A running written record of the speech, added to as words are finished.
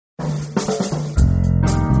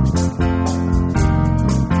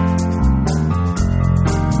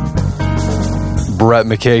Brett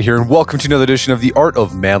McKay here, and welcome to another edition of the Art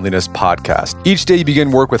of Manliness podcast. Each day you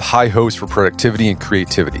begin work with high hopes for productivity and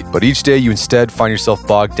creativity, but each day you instead find yourself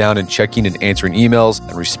bogged down in checking and answering emails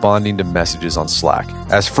and responding to messages on Slack.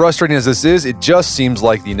 As frustrating as this is, it just seems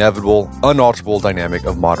like the inevitable, unalterable dynamic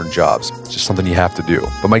of modern jobs. It's just something you have to do.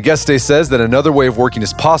 But my guest today says that another way of working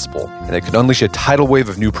is possible, and it could unleash a tidal wave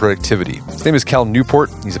of new productivity. His name is Cal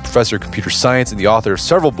Newport. He's a professor of computer science and the author of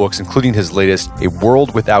several books, including his latest, A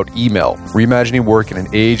World Without Email, Reimagining Work in an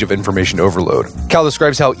Age of Information Overload. Cal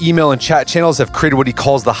describes how email and chat channels have created what he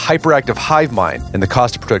calls the hyperactive hive mind and the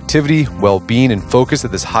cost of productivity, well-being, and focus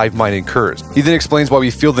that this hive mind incurs. He then explains why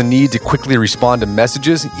we feel the need to quickly respond to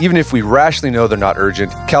messages, even if we rationally know they're not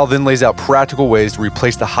urgent. Cal then lays out practical ways to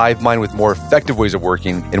replace the hive mind with more effective ways of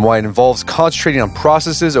working, and why it involves concentrating on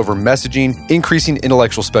processes over messaging, increasing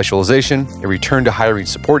intellectual specialization, a return to hiring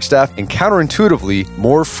support staff, and counterintuitively,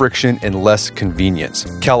 more friction and less convenience.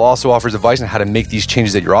 Cal also offers advice on how to make these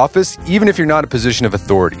changes at your office, even if you're not in a position of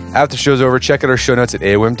authority. After the show's over, check out our show notes at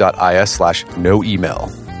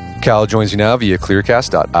aom.is/noemail. Cal joins me now via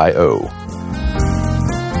clearcast.io.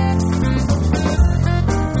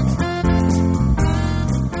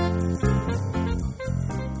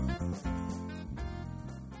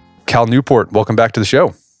 Cal Newport, welcome back to the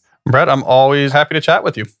show. Brett, I'm always happy to chat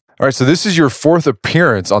with you. All right, so this is your fourth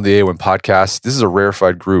appearance on the AOM podcast. This is a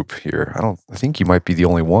rarefied group here. I think you might be the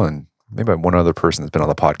only one. Maybe I'm one other person that's been on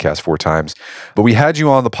the podcast 4 times. But we had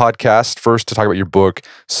you on the podcast first to talk about your book,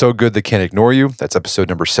 So Good They Can't Ignore You. That's episode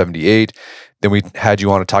number 78. Then we had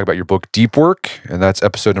you on to talk about your book, Deep Work, and that's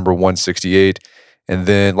episode number 168. And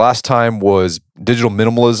then last time was Digital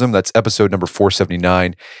Minimalism. That's episode number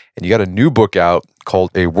 479. And you got a new book out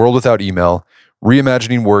called A World Without Email,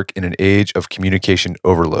 Reimagining Work in an Age of Communication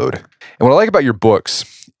Overload. And what I like about your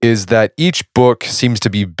books is that each book seems to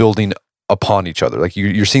be building upon each other. Like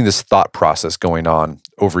you're seeing this thought process going on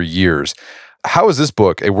over years. How is this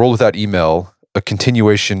book, A World Without Email, a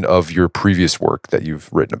continuation of your previous work that you've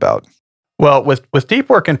written about? Well, with Deep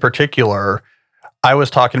Work in particular, I was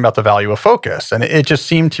talking about the value of focus. And it just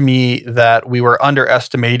seemed to me that we were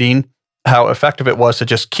underestimating how effective it was to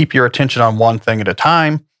just keep your attention on one thing at a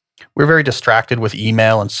time. We're very distracted with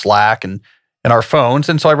email and Slack and our phones.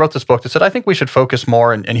 And so I wrote this book that said, I think we should focus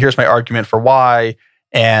more. And here's my argument for why.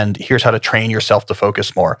 And here's how to train yourself to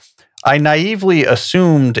focus more. I naively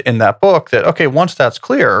assumed in that book that, okay, once that's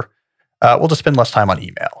clear, we'll just spend less time on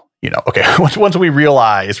email. Once we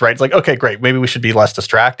realize, right, it's like, okay, great, maybe we should be less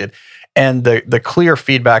distracted. And the clear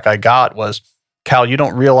feedback I got was, Cal, you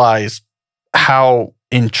don't realize how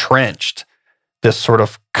entrenched this sort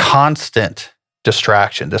of constant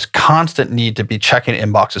distraction, this constant need to be checking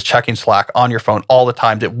inboxes, checking Slack on your phone all the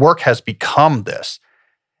time, that work has become this.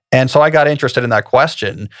 And so I got interested in that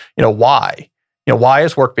question, why? Why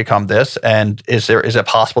has work become this? And is it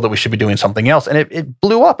possible that we should be doing something else? And it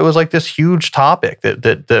blew up. It was like this huge topic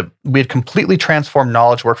that we had completely transformed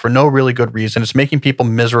knowledge work for no really good reason. It's making people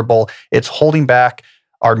miserable. It's holding back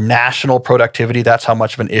our national productivity. That's how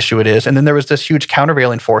much of an issue it is. And then there was this huge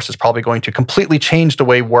countervailing force that's probably going to completely change the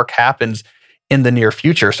way work happens in the near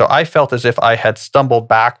future. So I felt as if I had stumbled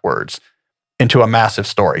backwards into a massive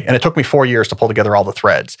story. And it took me 4 years to pull together all the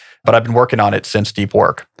threads, but I've been working on it since Deep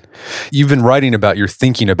Work. You've been writing about your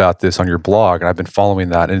thinking about this on your blog, and I've been following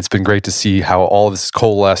that, and it's been great to see how all of this is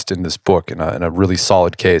coalesced in this book in a really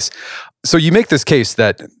solid case. So you make this case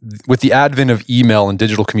that with the advent of email and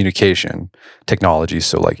digital communication technologies,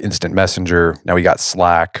 so like instant messenger, now we got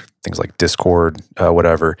Slack, things like Discord,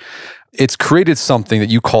 whatever, it's created something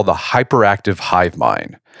that you call the hyperactive hive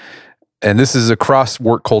mind. And this is across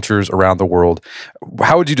work cultures around the world.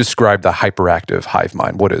 How would you describe the hyperactive hive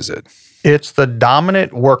mind? What is it? It's the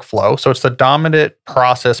dominant workflow. So it's the dominant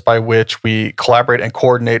process by which we collaborate and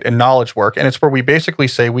coordinate in knowledge work. And it's where we basically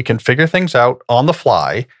say we can figure things out on the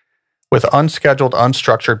fly with unscheduled,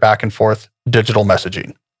 unstructured back and forth digital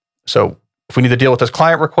messaging. So if we need to deal with this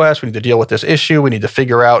client request, we need to deal with this issue, we need to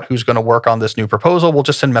figure out who's going to work on this new proposal, we'll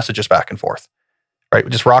just send messages back and forth. Right,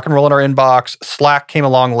 we just rock and roll in our inbox. Slack came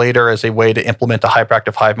along later as a way to implement the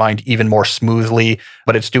hyperactive hive mind even more smoothly,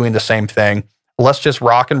 but it's doing the same thing. Let's just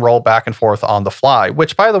rock and roll back and forth on the fly,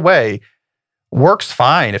 which, by the way, works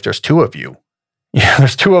fine if there's 2 of you.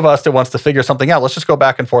 There's 2 of us that wants to figure something out. Let's just go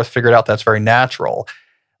back and forth, figure it out. That's very natural.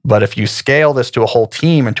 But if you scale this to a whole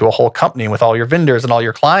team and to a whole company with all your vendors and all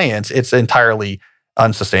your clients, it's entirely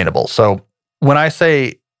unsustainable. So when I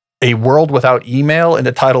say A World Without Email in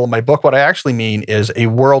the title of my book, what I actually mean is a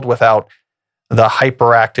world without the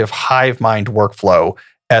hyperactive hive mind workflow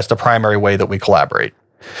as the primary way that we collaborate.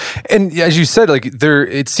 And as you said, like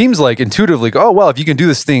it seems like intuitively, oh well, if you can do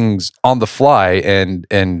these things on the fly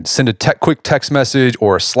and send a quick text message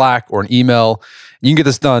or a Slack or an email, you can get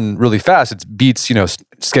this done really fast. It beats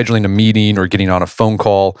scheduling a meeting or getting on a phone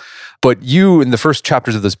call. But you, in the first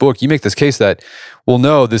chapters of this book, you make this case that, well,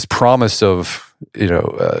 no, this promise of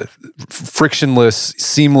frictionless,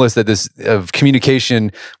 seamless, that this of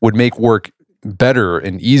communication would make work better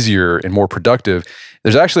and easier and more productive.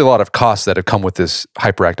 There's actually a lot of costs that have come with this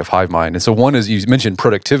hyperactive hive mind. And so one is, you mentioned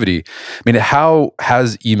productivity. I mean, how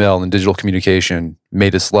has email and digital communication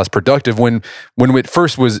made us less productive? When it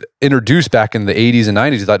first was introduced back in the 80s and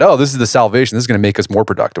 90s, you thought, oh, this is the salvation. This is going to make us more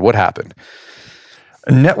productive. What happened?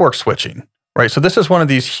 Network switching, right? So this is one of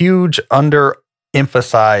these huge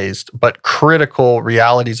underemphasized but critical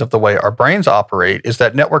realities of the way our brains operate, is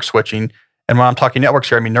that network switching, and when I'm talking networks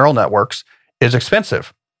here, I mean neural networks, is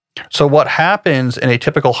expensive. So what happens in a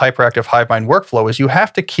typical hyperactive hive mind workflow is you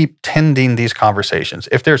have to keep tending these conversations.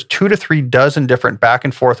 If there's 2 to 3 dozen different back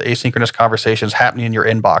and forth asynchronous conversations happening in your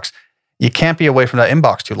inbox, you can't be away from that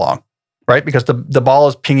inbox too long, right? Because the ball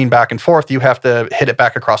is pinging back and forth. You have to hit it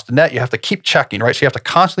back across the net. You have to keep checking, right? So you have to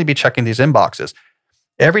constantly be checking these inboxes.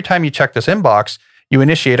 Every time you check this inbox, you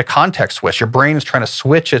initiate a context switch. Your brain is trying to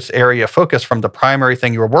switch its area of focus from the primary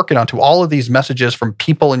thing you were working on to all of these messages from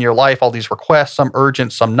people in your life, all these requests, some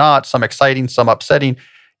urgent, some not, some exciting, some upsetting.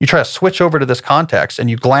 You try to switch over to this context and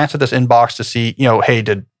you glance at this inbox to see, hey,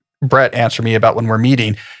 did Brett answer me about when we're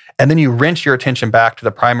meeting? And then you wrench your attention back to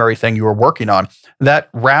the primary thing you were working on. That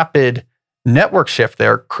rapid network shift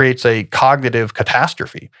there creates a cognitive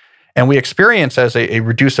catastrophe. And we experience as a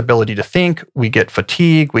reduced ability to think, we get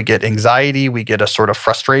fatigue, we get anxiety, we get a sort of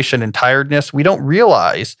frustration and tiredness. We don't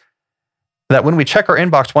realize that when we check our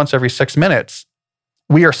inbox once every 6 minutes,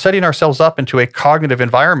 we are setting ourselves up into a cognitive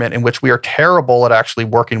environment in which we are terrible at actually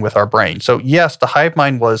working with our brain. So yes, the hive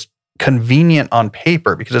mind was convenient on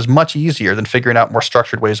paper because it's much easier than figuring out more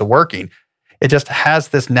structured ways of working. It just has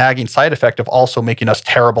this nagging side effect of also making us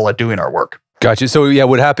terrible at doing our work. Gotcha. So yeah,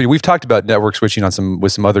 what happened, we've talked about network switching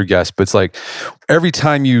with some other guests, but it's like every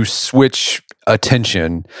time you switch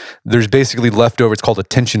attention, there's basically leftover, it's called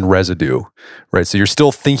attention residue, right? So you're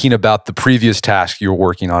still thinking about the previous task you're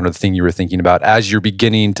working on or the thing you were thinking about as you're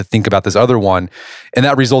beginning to think about this other one. And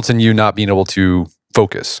that results in you not being able to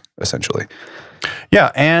focus, essentially.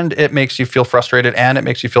 Yeah, and it makes you feel frustrated, and it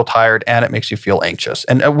makes you feel tired, and it makes you feel anxious.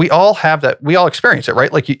 And we all have that. We all experience it,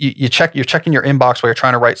 right? Like you're checking your inbox while you're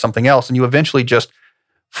trying to write something else, and you eventually just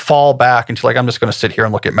fall back into like, I'm just going to sit here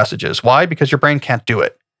and look at messages. Why? Because your brain can't do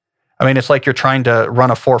it. I mean, it's like you're trying to run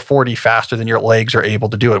a 440 faster than your legs are able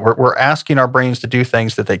to do it. We're asking our brains to do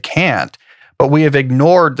things that they can't, but we have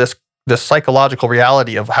ignored this psychological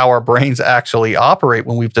reality of how our brains actually operate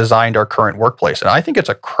when we've designed our current workplace. And I think it's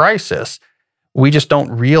a crisis. We just don't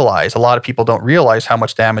realize, a lot of people don't realize how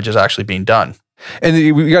much damage is actually being done.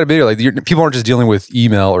 And we got to be like, people aren't just dealing with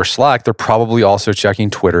email or Slack. They're probably also checking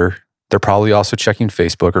Twitter. They're probably also checking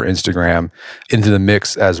Facebook or Instagram into the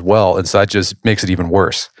mix as well. And so that just makes it even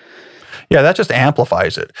worse. Yeah, that just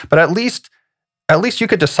amplifies it. But at least you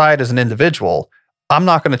could decide as an individual, I'm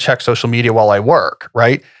not going to check social media while I work,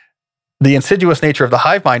 right? The insidious nature of the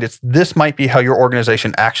hive mind, this might be how your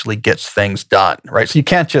organization actually gets things done, right? So you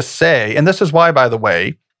can't just say, and this is why, by the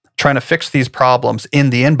way, trying to fix these problems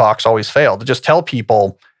in the inbox always failed. To just tell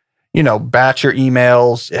people, batch your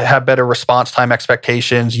emails, have better response time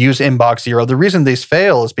expectations, use inbox zero. The reason these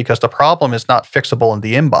fail is because the problem is not fixable in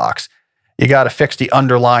the inbox. You got to fix the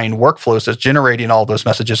underlying workflows that's generating all those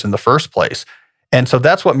messages in the first place. And so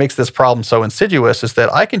that's what makes this problem so insidious, is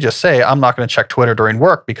that I can just say, I'm not going to check Twitter during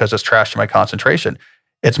work because it's trashing my concentration.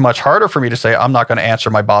 It's much harder for me to say, I'm not going to answer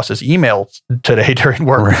my boss's emails today during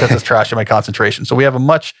work because it's trashing my concentration. So we have a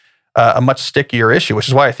much stickier issue, which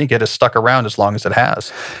is why I think it has stuck around as long as it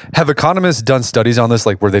has. Have economists done studies on this,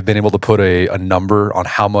 like where they've been able to put a number on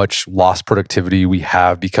how much lost productivity we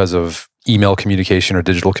have because of email communication or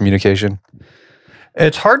digital communication?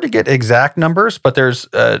 It's hard to get exact numbers, but there's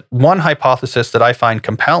one hypothesis that I find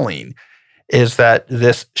compelling, is that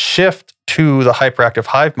this shift to the hyperactive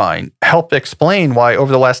hive mind helped explain why over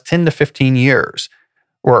the last 10 to 15 years,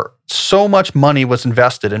 where so much money was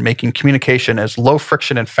invested in making communication as low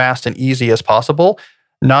friction and fast and easy as possible,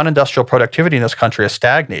 non-industrial productivity in this country has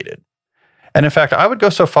stagnated. And in fact, I would go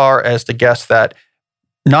so far as to guess that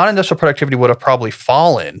non-industrial productivity would have probably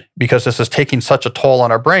fallen because this is taking such a toll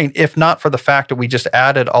on our brain, if not for the fact that we just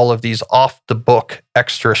added all of these off-the-book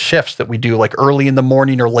extra shifts that we do like early in the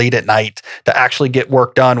morning or late at night to actually get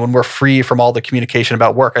work done when we're free from all the communication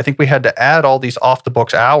about work. I think we had to add all these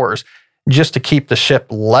off-the-books hours just to keep the ship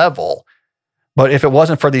level. But if it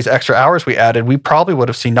wasn't for these extra hours we added, we probably would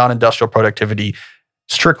have seen non-industrial productivity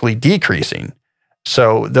strictly decreasing.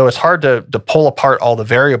 So though it's hard to pull apart all the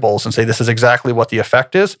variables and say this is exactly what the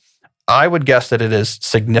effect is, I would guess that it is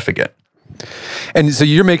significant. And so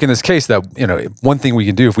you're making this case that, one thing we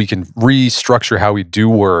can do, if we can restructure how we do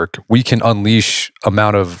work, we can unleash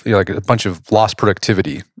amount of, like a bunch of lost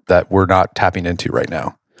productivity that we're not tapping into right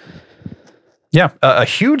now. Yeah, a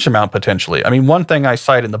huge amount potentially. I mean, one thing I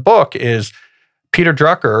cite in the book is Peter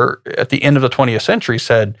Drucker at the end of the 20th century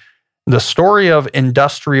said, the story of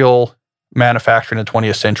industrial manufacturing in the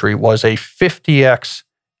 20th century was a 50x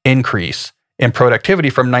increase in productivity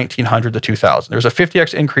from 1900 to 2000. There's a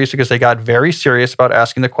 50x increase because they got very serious about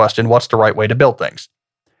asking the question, what's the right way to build things?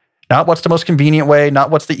 Not what's the most convenient way,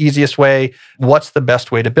 not what's the easiest way, what's the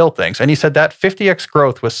best way to build things? And he said that 50x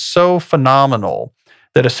growth was so phenomenal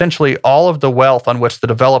that essentially all of the wealth on which the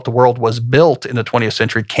developed world was built in the 20th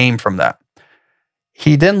century came from that.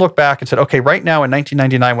 He then looked back and said, okay, right now in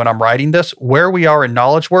 1999, when I'm writing this, where we are in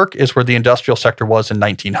knowledge work is where the industrial sector was in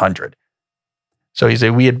 1900. So he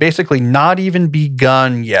said, we had basically not even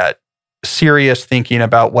begun yet serious thinking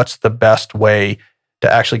about what's the best way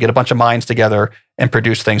to actually get a bunch of minds together and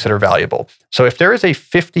produce things that are valuable. So if there is a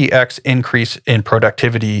 50x increase in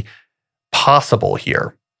productivity possible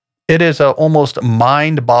here, it is an almost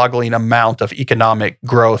mind-boggling amount of economic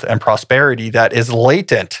growth and prosperity that is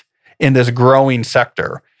latent in this growing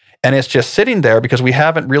sector. And it's just sitting there because we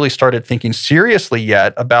haven't really started thinking seriously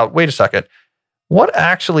yet about, wait a second, what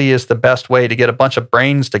actually is the best way to get a bunch of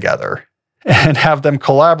brains together and have them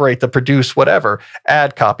collaborate to produce whatever,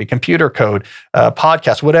 ad copy, computer code,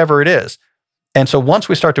 podcast, whatever it is. And so once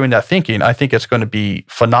we start doing that thinking, I think it's going to be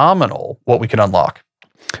phenomenal what we can unlock.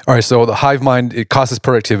 All right, so the hive mind, it causes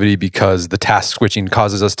productivity because the task switching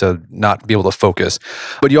causes us to not be able to focus.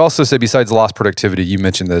 But you also said, besides lost productivity, you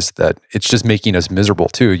mentioned this, that it's just making us miserable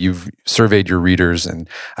too. You've surveyed your readers, and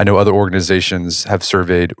I know other organizations have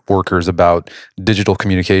surveyed workers about digital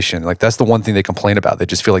communication. Like, that's the one thing they complain about. They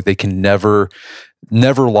just feel like they can never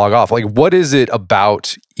log off. Like, what is it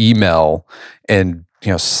about email and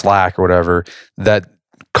Slack or whatever that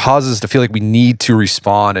causes us to feel like we need to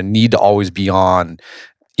respond and need to always be on,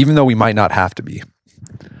 even though we might not have to be?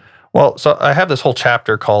 Well, so I have this whole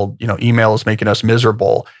chapter called, email is making us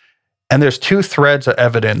miserable. And there's two threads of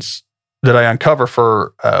evidence that I uncover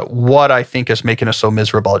for what I think is making us so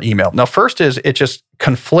miserable at email. Now, first is it just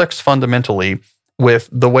conflicts fundamentally with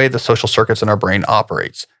the way the social circuits in our brain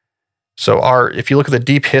operates. So if you look at the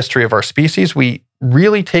deep history of our species, we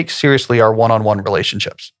really take seriously our one-on-one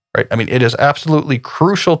relationships. Right? I mean, it is absolutely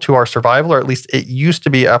crucial to our survival, or at least it used to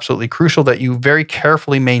be absolutely crucial that you very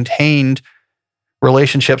carefully maintained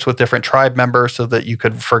relationships with different tribe members so that you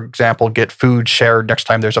could, for example, get food shared next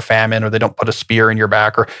time there's a famine, or they don't put a spear in your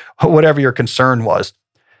back, or whatever your concern was.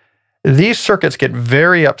 These circuits get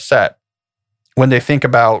very upset when they think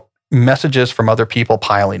about messages from other people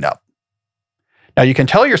piling up. Now, you can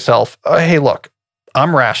tell yourself, hey, look,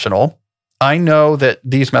 I'm rational. I know that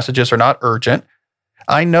these messages are not urgent.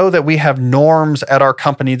 I know that we have norms at our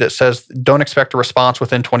company that says don't expect a response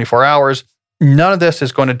within 24 hours. None of this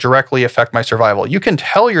is going to directly affect my survival. You can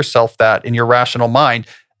tell yourself that in your rational mind.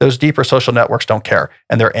 Those deeper social networks don't care,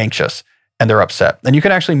 and they're anxious, and they're upset. And you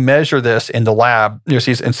can actually measure this in the lab. There's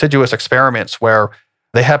these insidious experiments where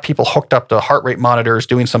they have people hooked up to heart rate monitors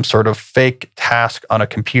doing some sort of fake task on a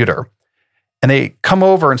computer. And they come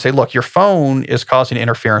over and say, look, your phone is causing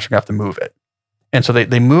interference. We're going to have to move it. And so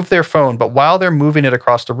they move their phone, but while they're moving it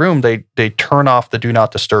across the room, they turn off the do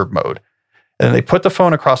not disturb mode. And then they put the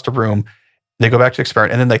phone across the room, they go back to the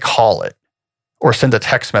experiment, and then they call it or send a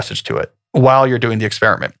text message to it while you're doing the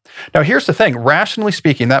experiment. Now, here's the thing. Rationally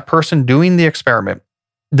speaking, that person doing the experiment,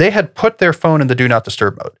 they had put their phone in the do not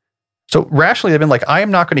disturb mode. So rationally, they've been like, I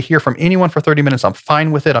am not going to hear from anyone for 30 minutes. I'm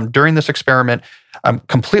fine with it. I'm during this experiment. I'm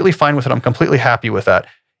completely fine with it. I'm completely happy with that.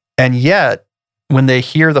 And yet, when they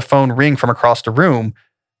hear the phone ring from across the room,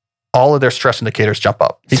 all of their stress indicators jump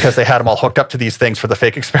up because they had them all hooked up to these things for the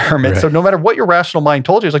fake experiment. Right. So no matter what your rational mind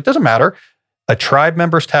told you, it's like, doesn't matter. A tribe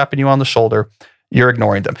member's tapping you on the shoulder, you're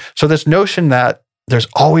ignoring them. So this notion that there's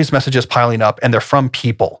always messages piling up and they're from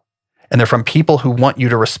people, and they're from people who want you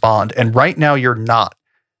to respond. And right now you're not.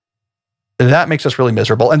 That makes us really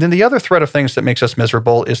miserable. And then the other thread of things that makes us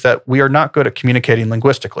miserable is that we are not good at communicating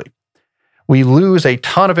linguistically. We lose a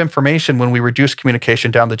ton of information when we reduce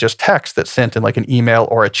communication down to just text that's sent in like an email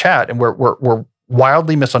or a chat. And we're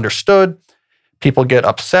wildly misunderstood. People get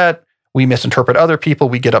upset. We misinterpret other people.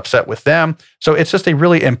 We get upset with them. So it's just a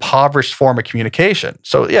really impoverished form of communication.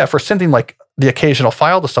 So yeah, if we're sending like the occasional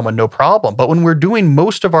file to someone, no problem. But when we're doing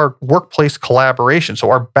most of our workplace collaboration,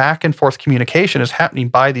 so our back and forth communication is happening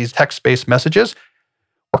by these text-based messages,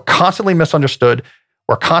 we're constantly misunderstood.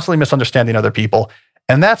 We're constantly misunderstanding other people.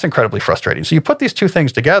 And that's incredibly frustrating. So you put these two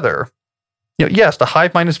things together, yes, the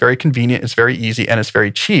hive mind is very convenient, it's very easy, and it's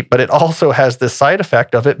very cheap, but it also has this side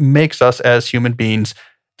effect of it makes us as human beings,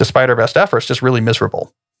 despite our best efforts, just really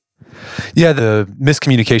miserable. Yeah, the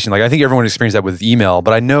miscommunication, I think everyone experienced that with email,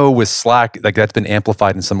 but I know with Slack, that's been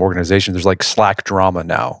amplified in some organizations. There's Slack drama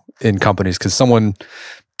now in companies because someone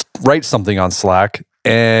writes something on Slack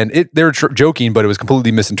and they were joking, but it was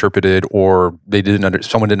completely misinterpreted, or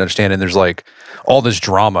someone didn't understand, and there's all this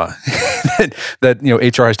drama that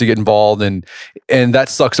HR has to get involved, and that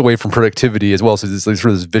sucks away from productivity as well. So it's sort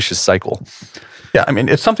of this vicious cycle. Yeah, I mean,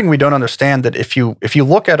 it's something we don't understand, that if you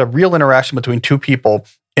look at a real interaction between two people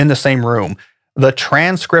in the same room, the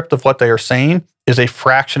transcript of what they are saying is a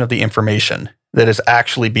fraction of the information that is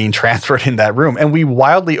actually being transferred in that room. And we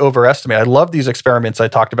wildly overestimate. I love these experiments I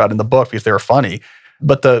talked about in the book because they were funny.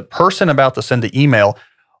 But the person about to send the email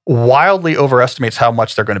wildly overestimates how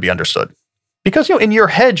much they're going to be understood. Because in your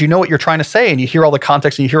head, you know what you're trying to say, and you hear all the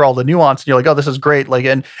context, and you hear all the nuance, and you're like, "Oh, this is great!"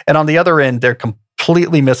 And on the other end, they're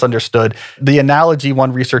completely misunderstood. The analogy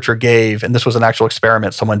one researcher gave, and this was an actual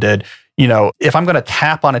experiment someone did. If I'm going to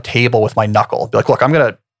tap on a table with my knuckle, be like, "Look, I'm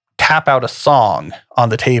going to tap out a song on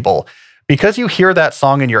the table." Because you hear that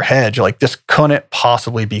song in your head, you're like, this couldn't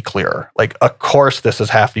possibly be clearer. Of course, this is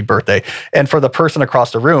Happy Birthday. And for the person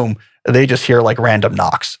across the room, they just hear random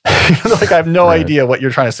knocks. I have no idea what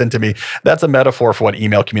you're trying to send to me. That's a metaphor for what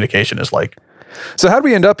email communication is like. So how did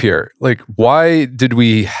we end up here? Why do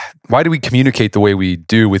we communicate the way we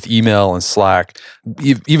do with email and Slack,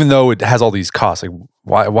 even though it has all these costs?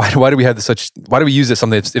 Why do we have why do we use it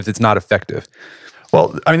something if it's not effective?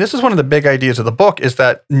 Well, I mean, this is one of the big ideas of the book, is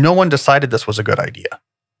that no one decided this was a good idea.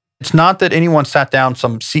 It's not that anyone sat down,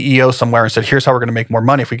 some CEO somewhere, and said, here's how we're going to make more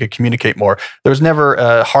money if we could communicate more. There was never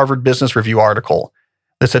a Harvard Business Review article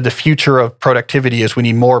that said the future of productivity is we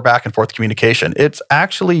need more back and forth communication. It's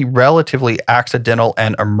actually relatively accidental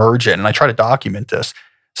and emergent. And I try to document this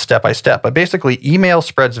step by step. But basically, email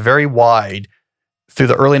spreads very wide through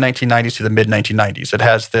the early 1990s to the mid 1990s. It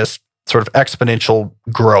has this sort of exponential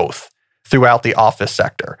growth throughout the office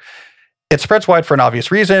sector. It spreads wide for an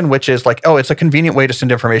obvious reason, which is it's a convenient way to send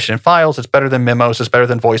information in files. It's better than memos. It's better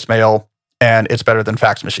than voicemail. And it's better than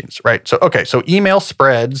fax machines, right? So email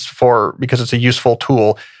spreads because it's a useful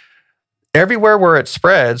tool. Everywhere where it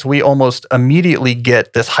spreads, we almost immediately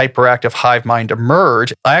get this hyperactive hive mind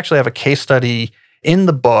emerge. I actually have a case study in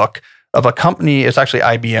the book of a company, it's actually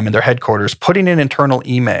IBM in their headquarters, putting in internal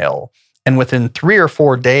email. And within 3 or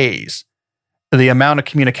 4 days, the amount of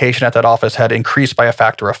communication at that office had increased by a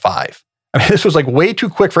factor of 5. I mean, this was way too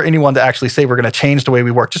quick for anyone to actually say we're going to change the way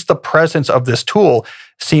we work. Just the presence of this tool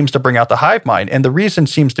seems to bring out the hive mind. And the reason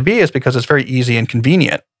seems to be is because it's very easy and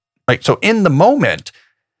convenient. So in the moment,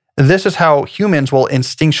 this is how humans will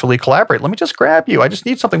instinctually collaborate. Let me just grab you. I just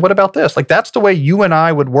need something. What about this? That's the way you and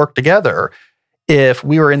I would work together. If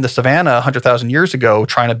we were in the savannah 100,000 years ago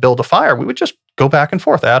trying to build a fire, we would just go back and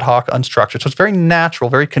forth, ad hoc, unstructured. So it's very natural,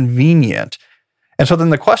 very convenient. And so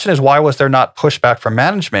then the question is, why was there not pushback from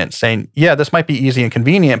management saying, yeah, this might be easy and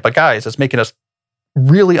convenient, but guys, it's making us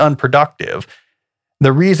really unproductive?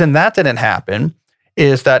 The reason that didn't happen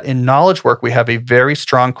is that in knowledge work, we have a very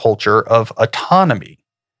strong culture of autonomy,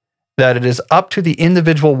 that it is up to the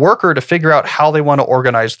individual worker to figure out how they want to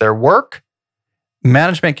organize their work.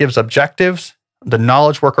 Management gives objectives. The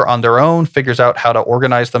knowledge worker on their own figures out how to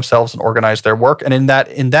organize themselves and organize their work. And in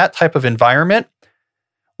that type of environment,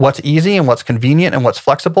 what's easy and what's convenient and what's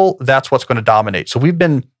flexible, that's what's going to dominate. So we've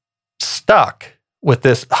been stuck with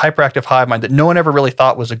this hyperactive hive mind that no one ever really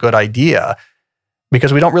thought was a good idea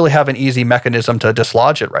because we don't really have an easy mechanism to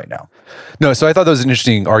dislodge it right now. No, so I thought that was an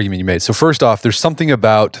interesting argument you made. So first off, there's something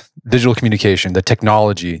about digital communication, the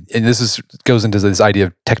technology, and goes into this idea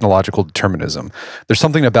of technological determinism. There's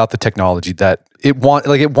something about the technology that it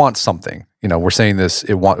wants something. We're saying this,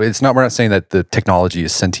 we're not saying that the technology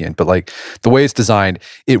is sentient, but the way it's designed,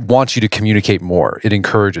 it wants you to communicate more. It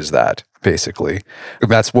encourages that, basically.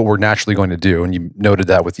 That's what we're naturally going to do. And you noted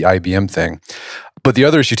that with the IBM thing. But the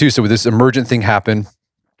other issue too, so this emergent thing happened,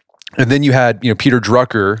 and then you had, Peter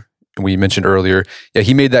Drucker, we mentioned earlier,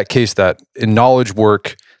 he made that case that in knowledge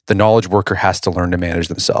work, the knowledge worker has to learn to manage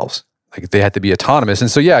themselves. They had to be autonomous.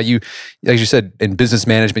 And so, you, as you said, in business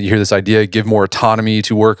management, you hear this idea, give more autonomy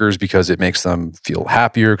to workers because it makes them feel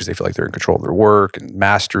happier because they feel like they're in control of their work and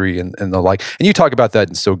mastery and the like. And you talk about that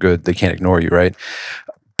in So Good, They Can't Ignore You, right?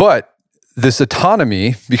 But this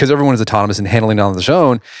autonomy, because everyone is autonomous and handling it on their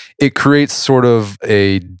own, it creates sort of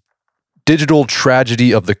a digital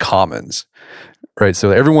tragedy of the commons, right?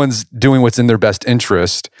 So everyone's doing what's in their best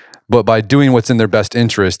interest, but by doing what's in their best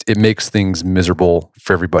interest, it makes things miserable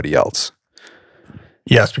for everybody else.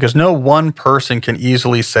 Yes, because no one person can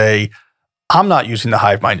easily say, I'm not using the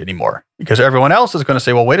hive mind anymore, because everyone else is going to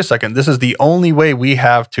say, well, wait a second, this is the only way we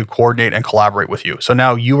have to coordinate and collaborate with you. So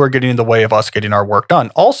now you are getting in the way of us getting our work done.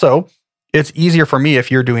 Also, it's easier for me if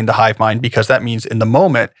you're doing the hive mind, because that means in the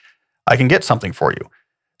moment, I can get something for you.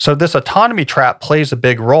 So this autonomy trap plays a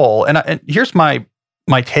big role. And here's my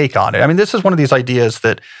take on it. I mean, this is one of these ideas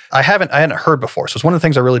that I hadn't heard before. So it's one of the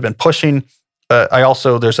things I've really been pushing.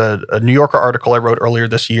 There's a New Yorker article I wrote earlier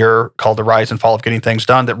this year called The Rise and Fall of Getting Things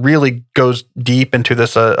Done that really goes deep into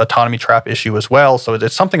this autonomy trap issue as well. So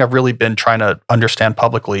it's something I've really been trying to understand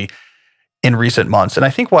publicly in recent months. And I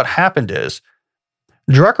think what happened is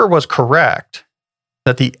Drucker was correct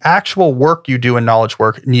that the actual work you do in knowledge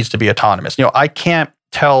work needs to be autonomous. I can't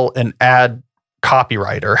tell an ad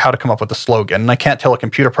copywriter how to come up with a slogan, and I can't tell a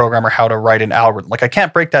computer programmer how to write an algorithm. Like, I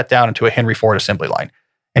can't break that down into a Henry Ford assembly line.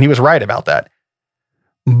 And he was right about that.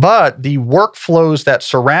 But the workflows that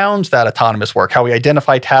surrounds that autonomous work, how we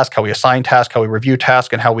identify tasks, how we assign tasks, how we review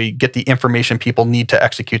tasks, and how we get the information people need to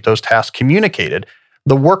execute those tasks communicated,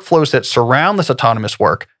 the workflows that surround this autonomous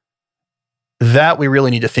work, that we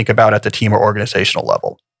really need to think about at the team or organizational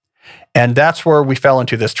level. And that's where we fell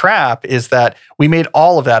into this trap, is that we made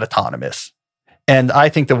all of that autonomous. And I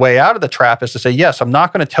think the way out of the trap is to say, yes, I'm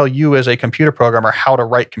not going to tell you as a computer programmer how to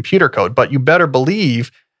write computer code, but you better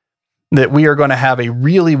believe that we are going to have a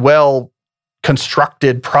really well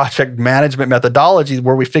constructed project management methodology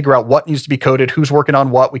where we figure out what needs to be coded, who's working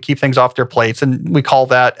on what, we keep things off their plates, and we call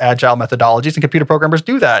that agile methodologies, and computer programmers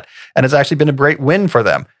do that. And it's actually been a great win for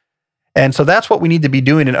them. And so that's what we need to be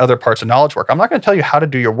doing in other parts of knowledge work. I'm not going to tell you how to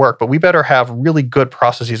do your work, but we better have really good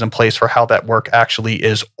processes in place for how that work actually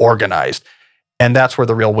is organized. And that's where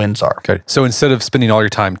the real wins are. Okay. So instead of spending all your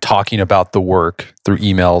time talking about the work through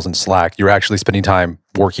emails and Slack, you're actually spending time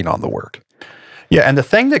working on the work. Yeah. And the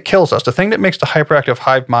thing that kills us, the thing that makes the hyperactive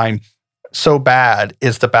hive mind so bad,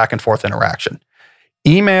 is the back and forth interaction.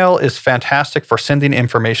 Email is fantastic for sending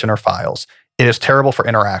information or files. It is terrible for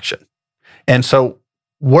interaction. And so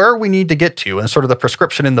where we need to get to, and sort of the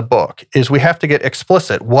prescription in the book, is we have to get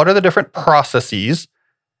explicit. What are the different processes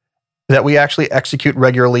that we actually execute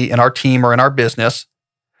regularly in our team or in our business?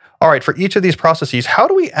 All right, for each of these processes, how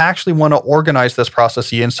do we actually want to organize this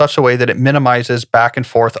process in such a way that it minimizes back and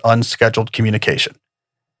forth unscheduled communication?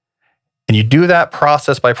 And you do that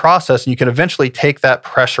process by process, and you can eventually take that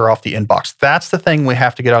pressure off the inbox. That's the thing we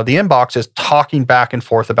have to get out of the inbox, is talking back and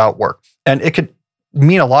forth about work. And it could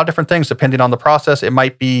mean a lot of different things depending on the process. It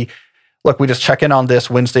might be, look, we just check in on this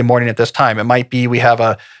Wednesday morning at this time. It might be we have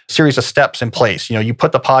a series of steps in place. You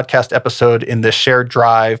put the podcast episode in this shared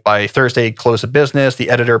drive by Thursday, close of business. The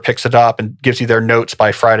editor picks it up and gives you their notes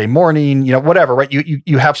by Friday morning, whatever, right?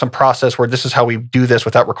 You have some process where this is how we do this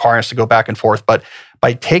without requiring us to go back and forth. But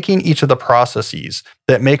by taking each of the processes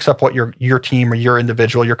that makes up what your team or your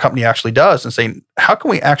individual, your company actually does, and saying, how can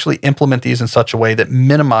we actually implement these in such a way that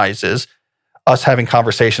minimizes us having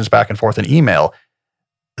conversations back and forth in email?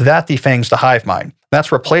 That defangs the hive mind.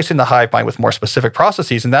 That's replacing the hive mind with more specific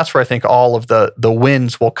processes. And that's where I think all of the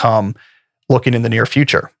wins will come looking in the near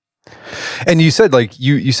future. And you said,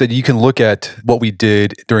 you said you can look at what we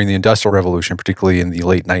did during the Industrial Revolution, particularly in the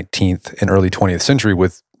late 19th and early 20th century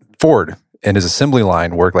with Ford and his assembly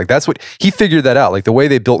line work. Like, that's what he figured that out. Like, the way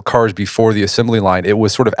they built cars before the assembly line, it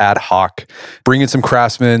was sort of ad hoc. Bring in some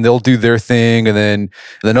craftsmen, they'll do their thing, and then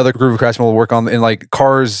another group of craftsmen will work on, and like,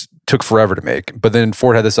 cars took forever to make. But then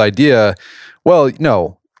Ford had this idea, well,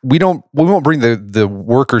 no, we won't bring the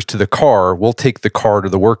workers to the car. We'll take the car to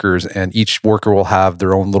the workers, and each worker will have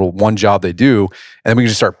their own little one job they do. And then we can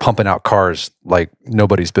just start pumping out cars like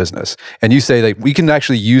nobody's business. And you say, like, we can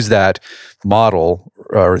actually use that model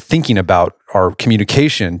or thinking about our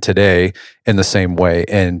communication today in the same way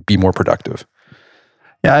and be more productive.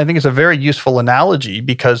 Yeah, I think it's a very useful analogy,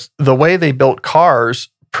 because the way they built cars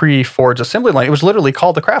pre-Ford's assembly line, it was literally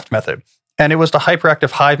called the Craft method. And it was the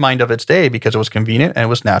hyperactive hive mind of its day, because it was convenient and it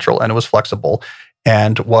was natural and it was flexible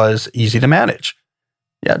and was easy to manage.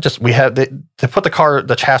 Yeah, we had to put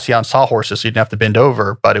the chassis on sawhorses so you didn't have to bend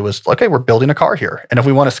over, but it was, okay, we're building a car here. And if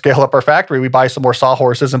we want to scale up our factory, we buy some more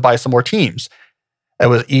sawhorses and buy some more teams. It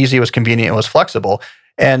was easy, it was convenient, it was flexible.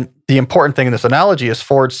 And the important thing in this analogy is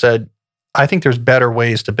Ford said, I think there's better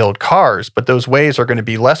ways to build cars, but those ways are going to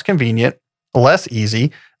be less convenient, less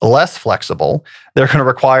easy, less flexible. They're going to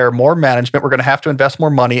require more management. We're going to have to invest more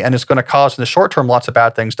money, and it's going to cause in the short term lots of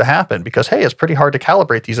bad things to happen because, hey, it's pretty hard to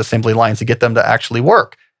calibrate these assembly lines to get them to actually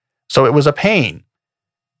work. So it was a pain.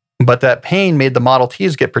 But that pain made the Model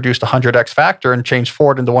Ts get produced 100x factor and change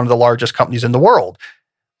Ford into one of the largest companies in the world.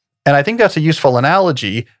 And I think that's a useful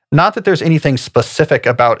analogy. Not that there's anything specific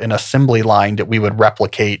about an assembly line that we would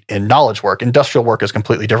replicate in knowledge work. Industrial work is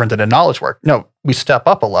completely different than in knowledge work. No, we step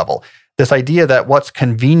up a level. This idea that what's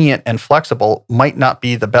convenient and flexible might not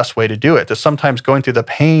be the best way to do it. That sometimes going through the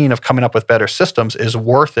pain of coming up with better systems is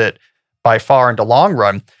worth it by far in the long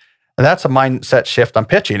run. And that's a mindset shift I'm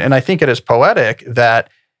pitching. And I think it is poetic that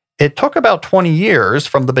it took about 20 years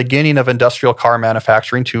from the beginning of industrial car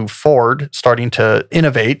manufacturing to Ford starting to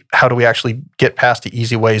innovate. How do we actually get past the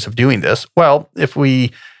easy ways of doing this? Well, if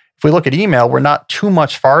we look at email, we're not too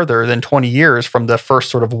much farther than 20 years from the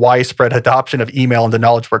first sort of widespread adoption of email in the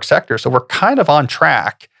knowledge work sector. So we're kind of on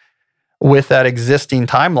track with that existing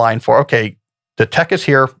timeline for, okay, the tech is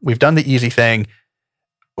here. We've done the easy thing.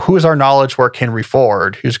 Who is our knowledge work Henry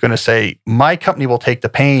Ford who's going to say, my company will take the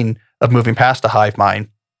pain of moving past a hive mind,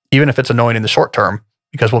 even if it's annoying in the short term,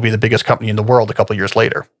 because we'll be the biggest company in the world a couple of years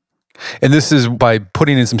later. And this is by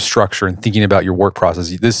putting in some structure and thinking about your work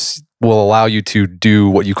process. This will allow you to do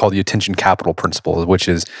what you call the attention capital principle, which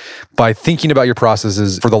is by thinking about your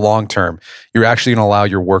processes for the long term, you're actually going to allow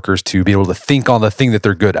your workers to be able to think on the thing that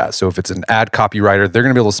they're good at. So if it's an ad copywriter, they're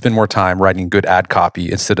going to be able to spend more time writing good ad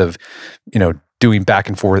copy instead of, doing back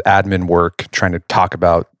and forth admin work, trying to talk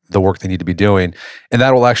about the work they need to be doing, and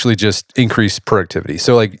that will actually just increase productivity.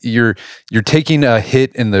 So like you're taking a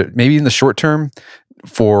hit maybe in the short term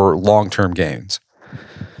for long-term gains.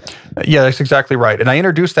 Yeah, that's exactly right. And I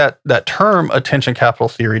introduced that term attention capital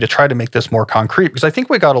theory to try to make this more concrete because I think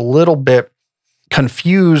we got a little bit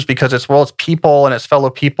confused because it's people and it's fellow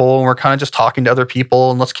people and we're kind of just talking to other people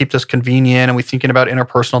and let's keep this convenient and we're thinking about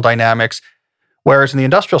interpersonal dynamics. Whereas in the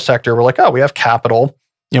industrial sector, we're like, oh, we have capital.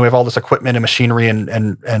 We have all this equipment and machinery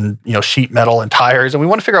and sheet metal and tires, and we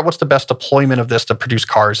want to figure out what's the best deployment of this to produce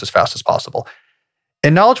cars as fast as possible.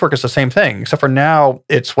 In knowledge work, it's the same thing, except for now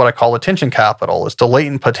it's what I call attention capital. It's the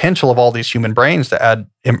latent potential of all these human brains to add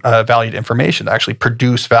valued information, to actually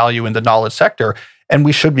produce value in the knowledge sector. And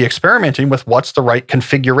we should be experimenting with what's the right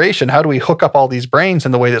configuration. How do we hook up all these brains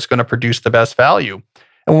in the way that's going to produce the best value?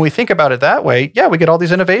 And when we think about it that way, yeah, we get all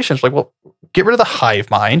these innovations. Like, well, get rid of the hive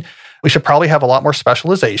mind. We should probably have a lot more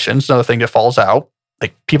specializations. Another thing that falls out.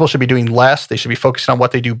 Like people should be doing less. They should be focusing on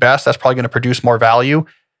what they do best. That's probably going to produce more value. And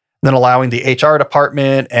then allowing the HR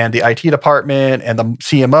department and the IT department and the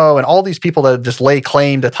CMO and all these people to just lay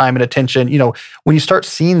claim to time and attention. When you start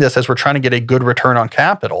seeing this as we're trying to get a good return on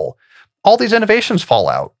capital, all these innovations fall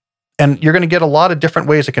out. And you're going to get a lot of different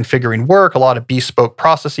ways of configuring work, a lot of bespoke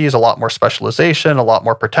processes, a lot more specialization, a lot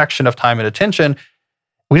more protection of time and attention.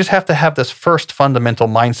 We just have to have this first fundamental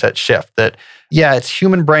mindset shift that, yeah, it's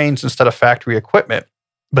human brains instead of factory equipment,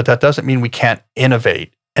 but that doesn't mean we can't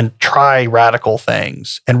innovate and try radical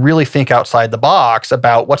things and really think outside the box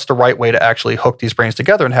about what's the right way to actually hook these brains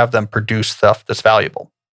together and have them produce stuff that's valuable.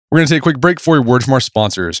 We're going to take a quick break for a word from our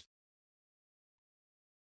sponsors.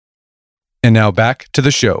 And now back to the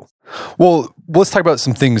show. Well, let's talk about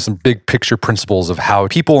some big picture principles of how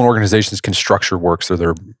people and organizations can structure work so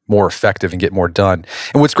they're more effective and get more done.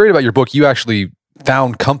 And what's great about your book, you actually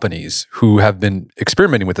found companies who have been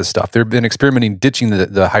experimenting with this stuff. They've been experimenting, ditching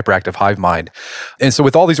the hyperactive hive mind. And so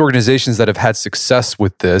with all these organizations that have had success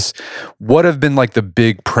with this, what have been like the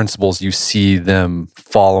big principles you see them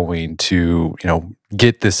following to,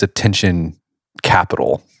 get this attention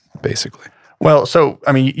capital, basically? Well, so,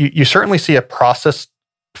 you certainly see a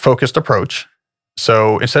process-focused approach.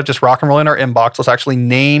 So instead of just rock and roll in our inbox, let's actually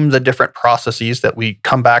name the different processes that we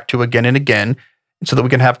come back to again and again so that we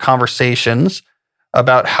can have conversations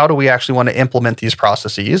about how do we actually want to implement these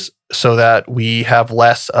processes so that we have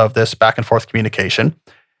less of this back and forth communication.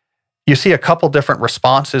 You see a couple different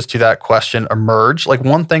responses to that question emerge. Like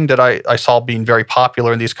one thing that I saw being very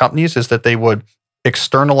popular in these companies is that they would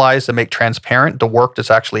externalize and make transparent the work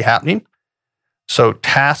that's actually happening. So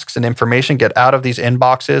tasks and information get out of these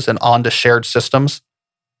inboxes and onto shared systems.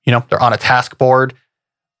 They're on a task board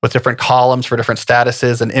with different columns for different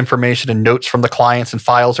statuses, and information and notes from the clients and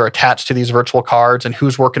files are attached to these virtual cards, and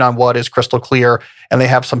who's working on what is crystal clear. And they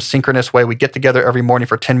have some synchronous way. We get together every morning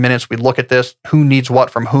for 10 minutes. We look at this, who needs what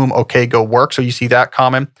from whom. Okay, go work. So you see that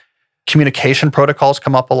common. Communication protocols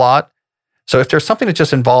come up a lot. So if there's something that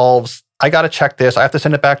just involves, I got to check this, I have to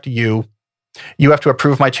send it back to you. You have to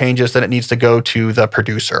approve my changes, then it needs to go to the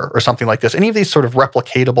producer or something like this. Any of these sort of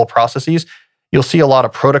replicatable processes, You'll see a lot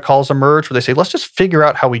of protocols emerge where they say, let's just figure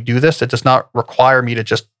out how we do this. It does not require me to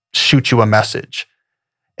just shoot you a message.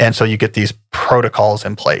 And so you get these protocols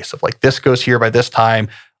in place of like, this goes here by this time.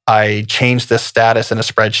 I change this status in a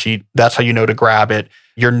spreadsheet. That's how you know to grab it.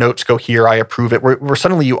 Your notes go here. I approve it. Where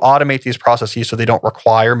suddenly you automate these processes so they don't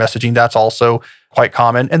require messaging. That's also quite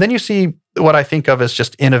common. And then you see what I think of as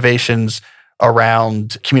just innovations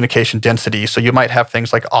around communication density. So you might have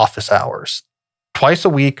things like office hours. Twice a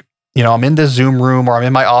week, I'm in this Zoom room or I'm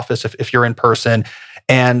in my office if you're in person,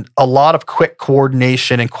 and a lot of quick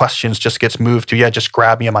coordination and questions just gets moved to, just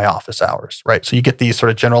grab me in my office hours, right? So you get these sort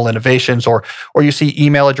of general innovations, or you see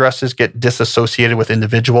email addresses get disassociated with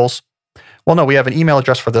individuals. Well, no, we have an email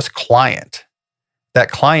address for this client. That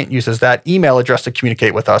client uses that email address to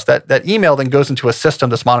communicate with us. That email then goes into a system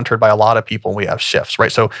that's monitored by a lot of people, and we have shifts,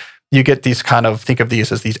 right? So you get these think of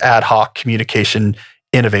these as these ad hoc communication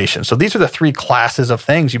innovations. So these are the three classes of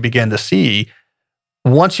things you begin to see.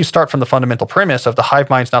 Once you start from the fundamental premise of the hive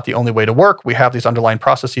mind's not the only way to work, we have these underlying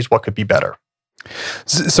processes. What could be better?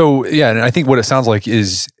 So and I think what it sounds like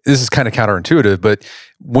is, this is kind of counterintuitive, but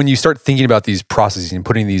when you start thinking about these processes and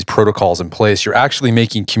putting these protocols in place, you're actually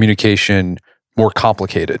making communication more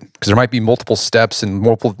complicated, because there might be multiple steps and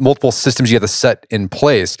multiple systems you have to set in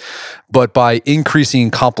place. But by increasing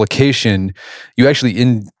complication, you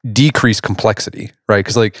actually decrease complexity, right?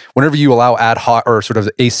 Because like whenever you allow ad hoc or sort of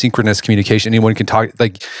asynchronous communication, anyone can talk.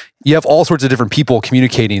 Like you have all sorts of different people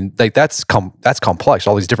communicating. Like that's complex.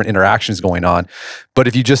 All these different interactions going on. But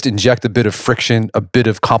if you just inject a bit of friction, a bit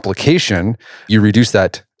of complication, you reduce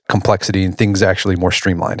that complexity and things actually more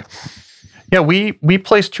streamlined. Yeah, we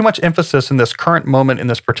place too much emphasis in this current moment in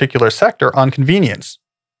this particular sector on convenience.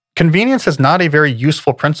 Convenience is not a very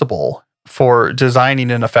useful principle for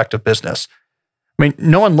designing an effective business. I mean,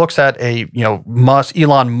 no one looks at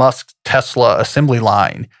Elon Musk Tesla assembly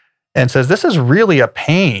line and says, this is really a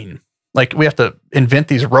pain. Like we have to invent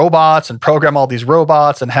these robots and program all these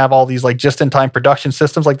robots and have all these like just-in-time production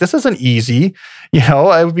systems. Like this isn't easy.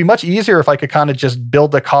 It would be much easier if I could kind of just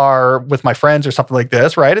build the car with my friends or something like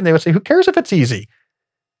this, right? And they would say, who cares if it's easy?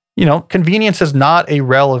 Convenience is not a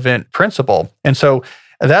relevant principle. And so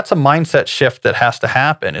that's a mindset shift that has to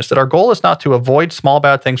happen, is that our goal is not to avoid small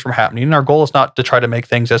bad things from happening. And our goal is not to try to make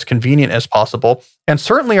things as convenient as possible. And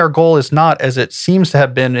certainly our goal is not, as it seems to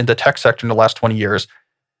have been in the tech sector in the last 20 years,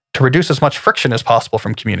 to reduce as much friction as possible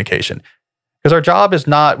from communication. Because our job is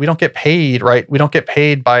not, we don't get paid, right? We don't get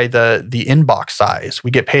paid by the inbox size.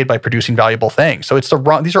 We get paid by producing valuable things. So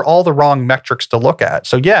these are all the wrong metrics to look at.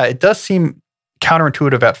 So yeah, it does seem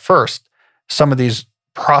counterintuitive at first, some of these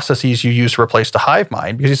processes you use to replace the hive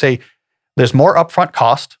mind, because you say there's more upfront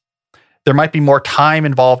cost. There might be more time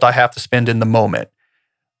involved I have to spend in the moment.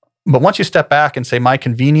 But once you step back and say my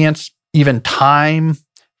convenience, even time,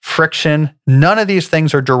 friction, none of these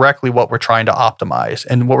things are directly what we're trying to optimize.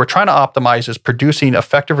 And what we're trying to optimize is producing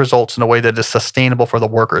effective results in a way that is sustainable for the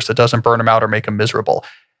workers, that doesn't burn them out or make them miserable.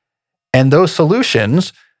 And those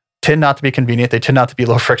solutions tend not to be convenient. They tend not to be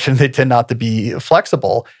low friction. They tend not to be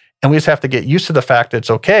flexible. And we just have to get used to the fact that it's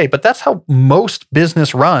okay. But that's how most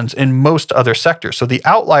business runs in most other sectors. So the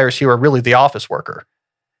outliers here are really the office worker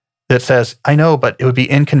that says, I know, but it would be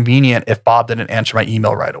inconvenient if Bob didn't answer my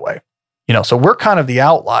email right away. So we're kind of the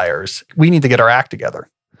outliers. We need to get our act together.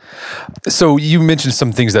 So you mentioned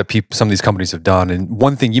some things that some of these companies have done. And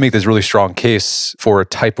one thing, you make this really strong case for a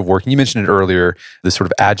type of work. And you mentioned it earlier, this sort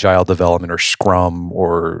of agile development or Scrum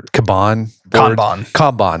or Kanban.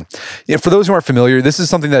 For those who aren't familiar, this is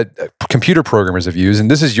something that computer programmers have used. And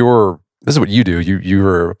this is what you do.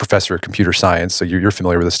 You're a professor of computer science, so you're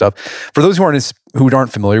familiar with this stuff. For those who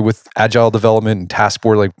aren't familiar with agile development and task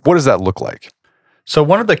board, like what does that look like? So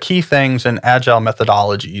one of the key things in agile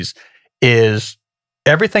methodologies is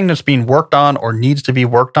everything that's being worked on or needs to be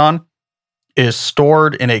worked on is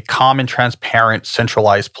stored in a common, transparent,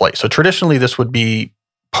 centralized place. So traditionally, this would be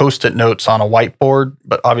Post-it notes on a whiteboard,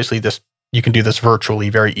 but obviously you can do this virtually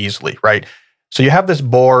very easily, right? So you have this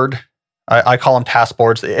board. I call them task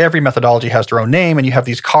boards. Every methodology has their own name, and you have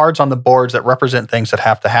these cards on the boards that represent things that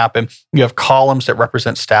have to happen. You have columns that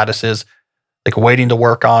represent statuses, like waiting to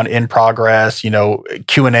work on, in progress,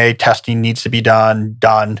 Q&A, testing needs to be done,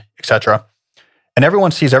 etc. And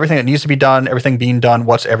everyone sees everything that needs to be done, everything being done,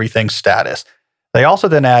 what's everything's status. They also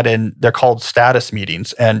then add in, they're called status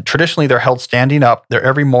meetings. And traditionally they're held standing up, they're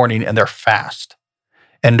every morning, and they're fast.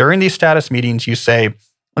 And during these status meetings, you say,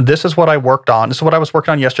 this is what I worked on. This is what I was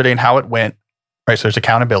working on yesterday and how it went, right? So there's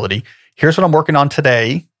accountability. Here's what I'm working on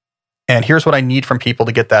today. And here's what I need from people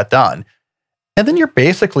to get that done. And then you're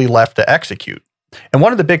basically left to execute. And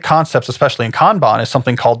one of the big concepts, especially in Kanban, is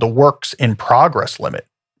something called the works in progress limit.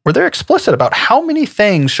 where they're explicit about how many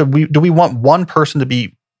things do we want one person to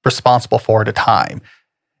be responsible for at a time.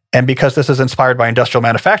 And because this is inspired by industrial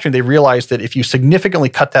manufacturing, they realized that if you significantly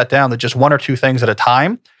cut that down to just 1 or 2 things at a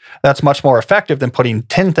time, that's much more effective than putting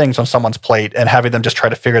 10 things on someone's plate and having them just try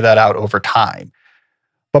to figure that out over time.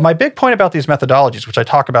 But my big point about these methodologies, which I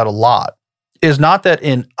talk about a lot, is not that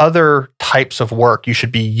in other types of work you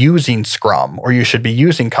should be using Scrum or you should be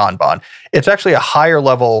using Kanban. It's actually a higher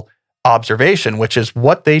level observation, which is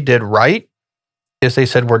what they did right is they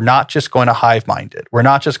said, we're not just going to hive mind it. We're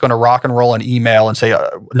not just going to rock and roll an email and say,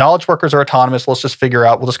 knowledge workers are autonomous. We'll just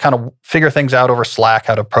kind of figure things out over Slack,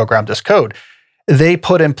 how to program this code. They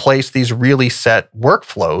put in place these really set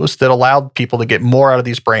workflows that allowed people to get more out of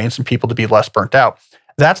these brains and people to be less burnt out.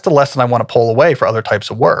 That's the lesson I want to pull away for other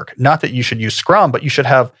types of work. Not that you should use Scrum, but you should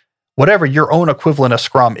have whatever your own equivalent of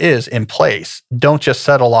Scrum is in place. Don't just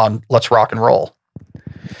settle on, let's rock and roll.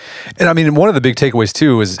 And I mean, one of the big takeaways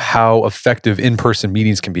too is how effective in-person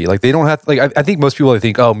meetings can be. Like they don't have, like I think most people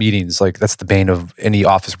think, oh, meetings, like that's the bane of any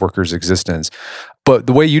office worker's existence. But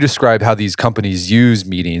the way you describe how these companies use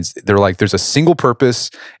meetings, they're like, there's a single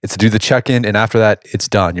purpose. It's to do the check-in, and after that, it's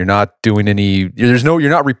done. You're not doing you're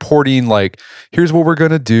not reporting like, here's what we're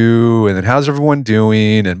gonna do, and then how's everyone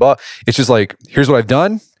doing, and blah. It's just like, here's what I've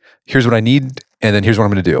done, here's what I need, and then here's what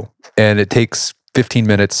I'm gonna do. And it takes 15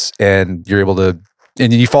 minutes, and you're able to.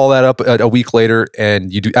 And you follow that up a week later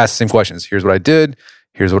and you ask the same questions. Here's what I did.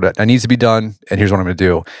 Here's what needs to be done. And here's what I'm going to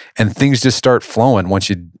do. And things just start flowing once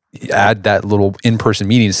you add that little in-person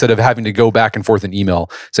meeting instead of having to go back and forth in email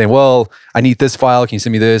saying, well, I need this file. Can you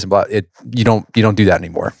send me this? But you don't do that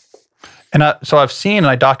anymore. And so I've seen, and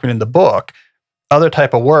I document in the book, other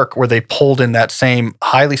type of work where they pulled in that same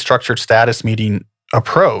highly structured status meeting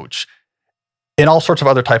approach in all sorts of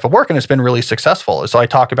other type of work, and it's been really successful. So I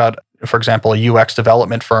talk about, for example, a UX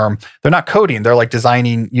development firm. They're not coding, they're like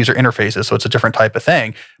designing user interfaces, so it's a different type of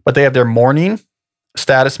thing. But they have their morning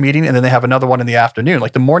status meeting, and then they have another one in the afternoon.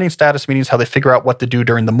 Like the morning status meeting is how they figure out what to do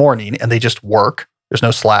during the morning, and they just work. There's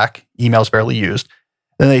no Slack, email's barely used.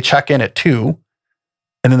 Then they check in at 2,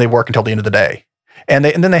 and then they work until the end of the day. And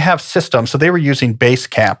then they have systems. So they were using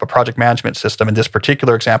Basecamp, a project management system in this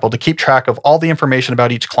particular example, to keep track of all the information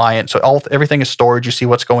about each client. So everything is stored. You see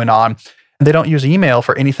what's going on. And they don't use email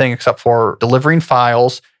for anything except for delivering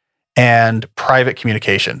files and private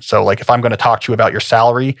communication. So like if I'm going to talk to you about your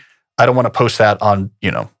salary, I don't want to post that on,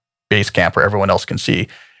 Basecamp where everyone else can see.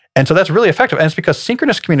 And so that's really effective. And it's because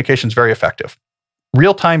synchronous communication is very effective.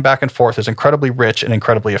 Real-time back and forth is incredibly rich and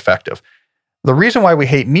incredibly effective. The reason why we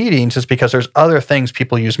hate meetings is because there's other things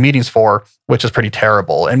people use meetings for, which is pretty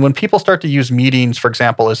terrible. And when people start to use meetings, for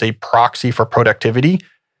example, as a proxy for productivity,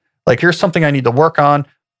 like here's something I need to work on.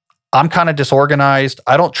 I'm kind of disorganized.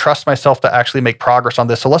 I don't trust myself to actually make progress on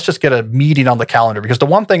this. So let's just get a meeting on the calendar. Because the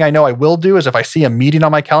one thing I know I will do is if I see a meeting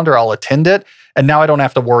on my calendar, I'll attend it. And now I don't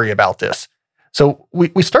have to worry about this. So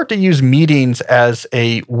we start to use meetings as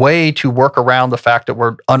a way to work around the fact that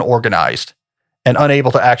we're unorganized and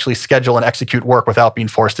unable to actually schedule and execute work without being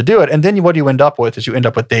forced to do it. And then what you end up with is you end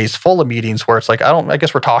up with days full of meetings where it's like, I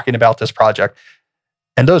guess we're talking about this project.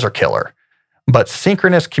 And those are killer. But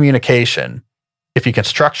synchronous communication, if you can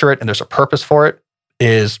structure it and there's a purpose for it,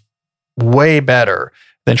 is way better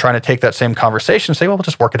than trying to take that same conversation and say, well, we'll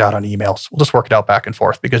just work it out on emails. We'll just work it out back and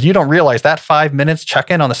forth. Because you don't realize that 5 minutes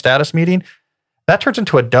check-in on the status meeting, that turns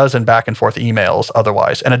into a dozen back and forth emails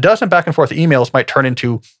otherwise. And a dozen back and forth emails might turn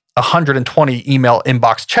into 120 email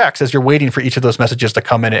inbox checks as you're waiting for each of those messages to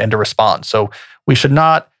come in and to respond. So we should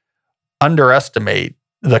not underestimate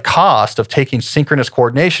the cost of taking synchronous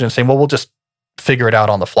coordination and saying, well, we'll just figure it out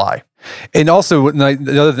on the fly. And also,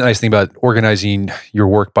 the other nice thing about organizing your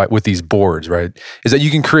work with these boards, right, is that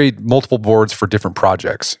you can create multiple boards for different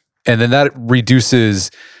projects. And then that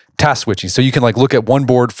reduces task switching. So you can like look at one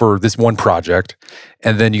board for this one project,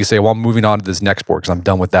 and then you can say, well, I'm moving on to this next board because I'm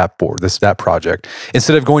done with that board, that project.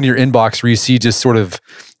 Instead of going to your inbox where you see just sort of,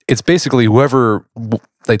 it's basically whoever,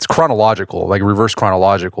 it's chronological, like reverse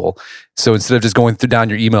chronological. So instead of just going down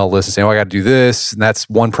your email list and saying, oh, I got to do this, and that's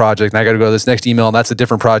one project, and I got to go to this next email, and that's a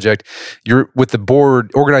different project. You're with the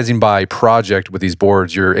board, organizing by project with these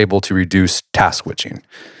boards, you're able to reduce task switching.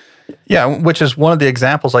 Yeah, which is one of the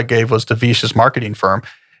examples I gave was Davish's marketing firm.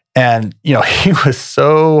 And, he was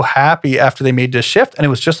so happy after they made this shift. And it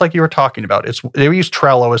was just like you were talking about. They use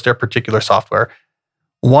Trello as their particular software.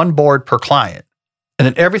 One board per client. And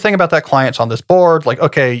then everything about that client's on this board. Like,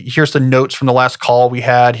 okay, here's the notes from the last call we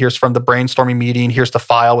had. Here's from the brainstorming meeting. Here's the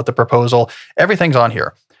file with the proposal. Everything's on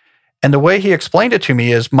here. And the way he explained it to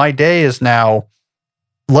me is my day is now,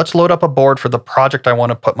 let's load up a board for the project I want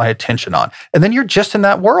to put my attention on. And then you're just in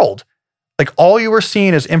that world. Like all you were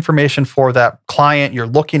seeing is information for that client. You're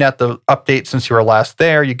looking at the update since you were last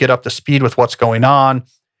there. You get up to speed with what's going on.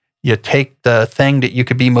 You take the thing that you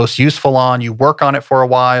could be most useful on. You work on it for a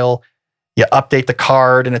while. You update the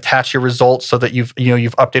card and attach your results so that you've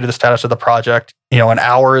updated the status of the project. An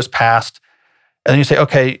hour has passed. And then you say,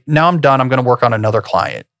 okay, now I'm done. I'm going to work on another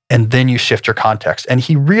client. And then you shift your context. And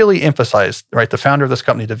he really emphasized, right? The founder of this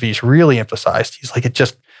company, Devesh, really emphasized, he's like,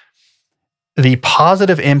 the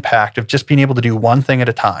positive impact of just being able to do one thing at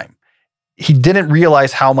a time. He didn't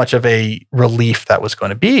realize how much of a relief that was going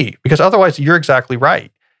to be, because otherwise you're exactly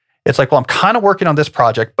right. It's like, well, I'm kind of working on this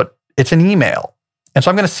project, but it's an email. And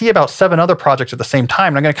so I'm going to see about 7 other projects at the same time.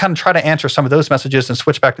 And I'm going to kind of try to answer some of those messages and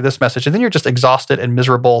switch back to this message. And then you're just exhausted and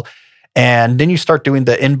miserable. And then you start doing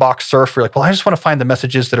the inbox surf. You're like, well, I just want to find the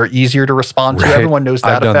messages that are easier to respond to. Everyone knows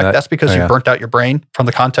that effect. That's because you burnt out your brain from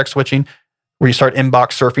the context switching, where you start inbox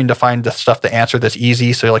surfing to find the stuff to answer that's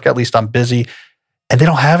easy. So you're like, at least I'm busy. And they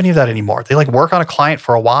don't have any of that anymore. They work on a client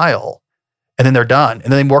for a while and then they're done.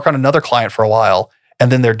 And then they work on another client for a while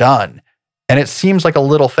and then they're done. And it seems like a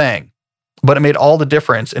little thing, but it made all the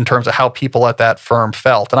difference in terms of how people at that firm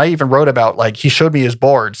felt. And I even wrote about, he showed me his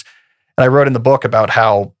boards. And I wrote in the book about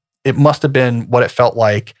how it must have been what it felt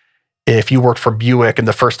like if you worked for Buick and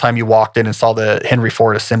the first time you walked in and saw the Henry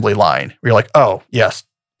Ford assembly line. You're like, oh, yes,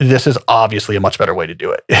 this is obviously a much better way to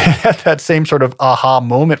do it. That same sort of aha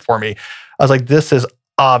moment for me. I was like, this is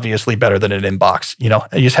obviously better than an inbox.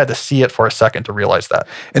 You just had to see it for a second to realize that.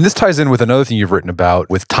 And this ties in with another thing you've written about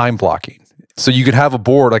with time blocking. So you could have a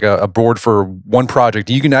board, like a board for one project.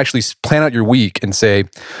 You can actually plan out your week and say,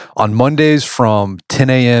 on Mondays from 10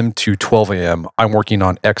 a.m. to 12 a.m., I'm working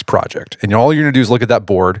on X project. And all you're going to do is look at that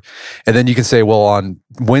board. And then you can say, well, on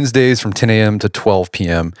Wednesdays from 10 a.m. to 12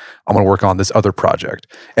 p.m., I'm going to work on this other project.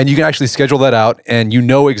 And you can actually schedule that out and you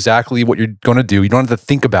know exactly what you're going to do. You don't have to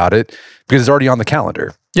think about it because it's already on the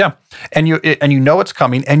calendar. Yeah. And you know it's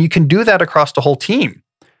coming, and you can do that across the whole team.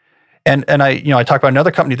 And I talked about another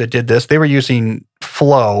company that did this. They were using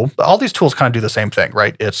Flow. All these tools kind of do the same thing,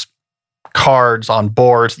 right? It's cards on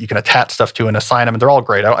boards that you can attach stuff to and assign them, and they're all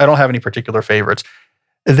great. I don't have any particular favorites.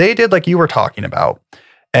 They did like you were talking about,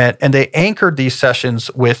 and they anchored these sessions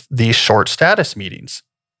with these short status meetings.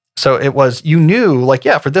 So it was,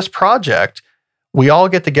 for this project, we all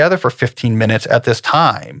get together for 15 minutes at this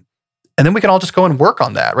time, and then we can all just go and work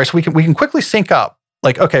on that, right? So we can quickly sync up.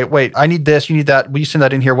 Like, okay, wait, I need this, you need that. Will you send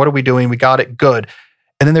that in here? What are we doing? We got it. Good.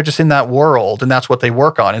 And then they're just in that world, and that's what they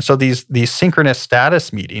work on. And so these synchronous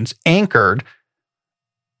status meetings anchored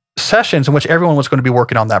sessions in which everyone was going to be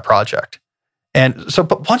working on that project. And so,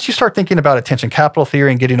 but once you start thinking about attention capital theory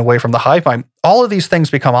and getting away from the hive mind, all of these things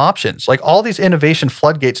become options. Like all these innovation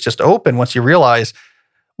floodgates just open once you realize,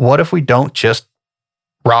 what if we don't just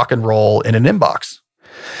rock and roll in an inbox?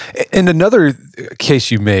 And another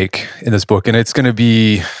case you make in this book, and it's going to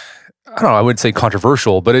be, I wouldn't say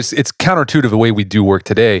controversial, but it's counterintuitive the way we do work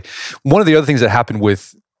today. One of the other things that happened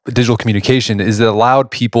with digital communication is that it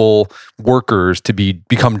allowed workers to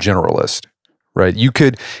become generalist, right? You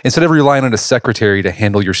could, instead of relying on a secretary to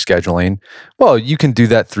handle your scheduling, well, you can do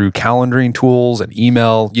that through calendaring tools and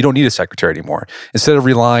email. You don't need a secretary anymore. Instead of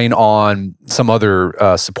relying on some other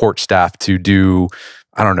support staff to do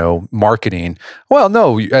marketing. Well,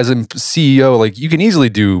 no, as a CEO, you can easily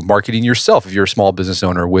do marketing yourself if you're a small business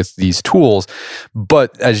owner with these tools.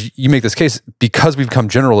 But as you make this case, because we've become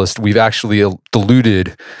generalist, we've actually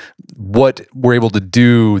diluted what we're able to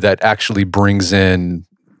do that actually brings in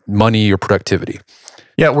money or productivity.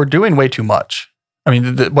 Yeah, we're doing way too much. I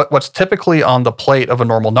mean, what's typically on the plate of a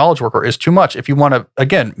normal knowledge worker is too much. If you want to,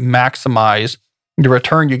 again, maximize the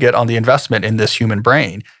return you get on the investment in this human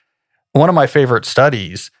brain. One of my favorite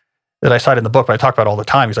studies that I cite in the book, but I talk about all the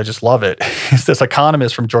time because I just love it, is this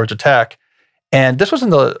economist from Georgia Tech. And this was in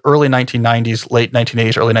the early 1990s, late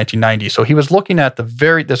 1980s, early 1990s. So he was looking at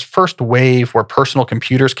this first wave where personal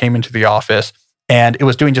computers came into the office, and it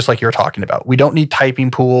was doing just like you're talking about. We don't need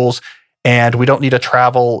typing pools, and we don't need a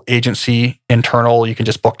travel agency internal. You can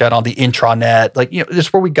just book that on the intranet. This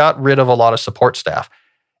is where we got rid of a lot of support staff.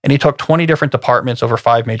 And he took 20 different departments over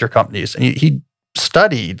 5 major companies, and he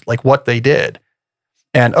studied what they did.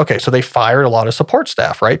 And okay, so they fired a lot of support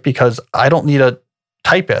staff, right? Because I don't need a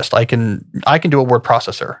typist. I can do a word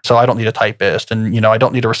processor. So I don't need a typist. And I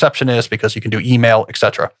don't need a receptionist because you can do email,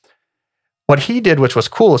 etc. What he did, which was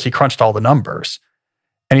cool, is he crunched all the numbers.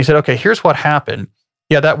 And he said, okay, here's what happened.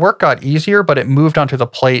 Yeah, that work got easier, but it moved onto the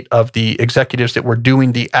plate of the executives that were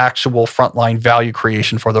doing the actual frontline value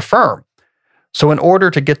creation for the firm. So in order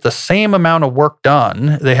to get the same amount of work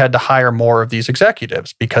done, they had to hire more of these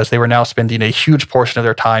executives because they were now spending a huge portion of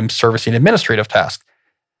their time servicing administrative tasks.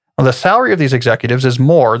 Well, the salary of these executives is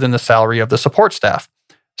more than the salary of the support staff.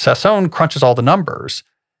 Sassone crunches all the numbers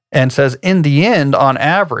and says, in the end, on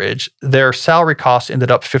average, their salary costs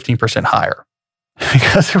ended up 15% higher.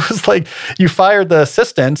 Because it was like you fired the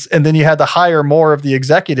assistants and then you had to hire more of the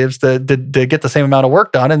executives to get the same amount of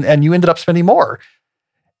work done, and you ended up spending more.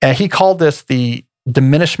 And he called this the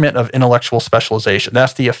diminishment of intellectual specialization.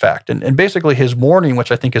 That's the effect. And basically his warning,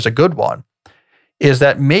 which I think is a good one, is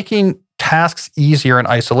that making tasks easier in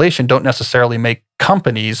isolation don't necessarily make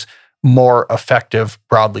companies more effective,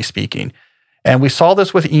 broadly speaking. And we saw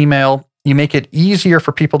this with email. You make it easier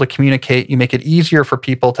for people to communicate. You make it easier for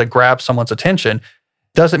people to grab someone's attention.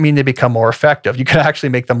 Doesn't mean they become more effective. You can actually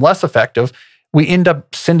make them less effective. We end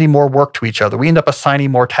up sending more work to each other. We end up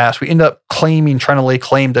assigning more tasks. We end up trying to lay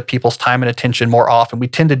claim to people's time and attention more often. We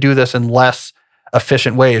tend to do this in less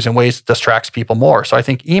efficient ways, in ways that distracts people more. So I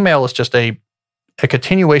think email is just a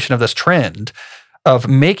continuation of this trend of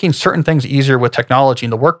making certain things easier with technology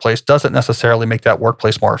in the workplace doesn't necessarily make that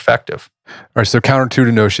workplace more effective. All right, so counter to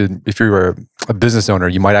the notion, if you're a business owner,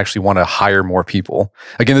 you might actually want to hire more people.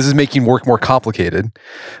 Again, this is making work more complicated,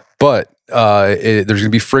 but there's going to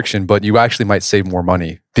be friction, but you actually might save more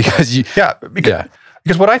money because you...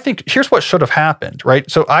 Because what I think, here's what should have happened, right?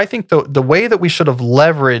 So I think the way that we should have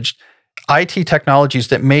leveraged IT technologies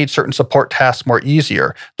that made certain support tasks more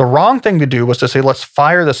easier. The wrong thing to do was to say, let's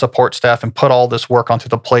fire the support staff and put all this work onto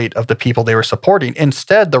the plate of the people they were supporting.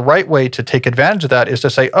 Instead, the right way to take advantage of that is to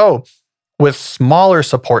say, with smaller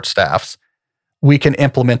support staffs, we can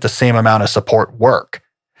implement the same amount of support work.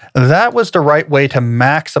 That was the right way to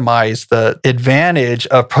maximize the advantage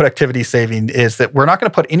of productivity saving, is that we're not going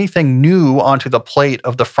to put anything new onto the plate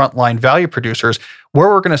of the frontline value producers. Where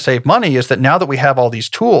we're going to save money is that now that we have all these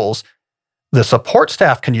tools, the support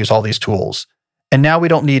staff can use all these tools. And now we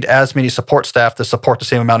don't need as many support staff to support the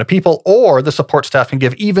same amount of people, or the support staff can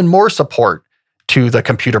give even more support to the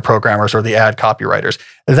computer programmers or the ad copywriters.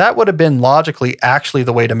 That would have been logically actually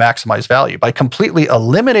the way to maximize value. By completely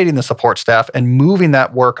eliminating the support staff and moving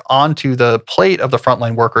that work onto the plate of the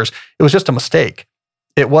frontline workers, it was just a mistake.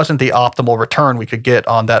 It wasn't the optimal return we could get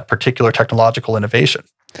on that particular technological innovation.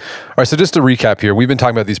 All right, so just to recap here, we've been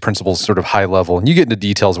talking about these principles sort of high level, and you get into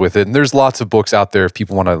details with it. And there's lots of books out there if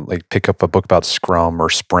people want to pick up a book about Scrum or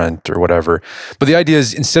Sprint or whatever. But the idea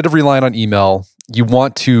is, instead of relying on email, you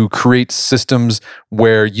want to create systems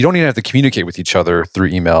where you don't even have to communicate with each other through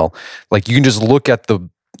email. Like you can just look at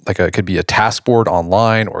it could be a task board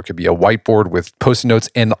online, or it could be a whiteboard with Post-it notes,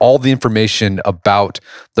 and all the information about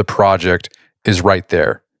the project is right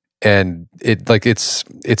there. And it's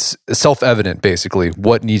self-evident, basically,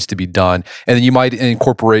 what needs to be done. And then you might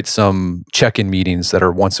incorporate some check-in meetings that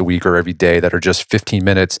are once a week or every day that are just 15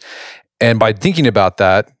 minutes. And by thinking about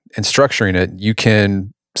that and structuring it, you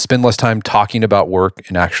can spend less time talking about work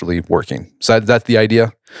and actually working. So that's the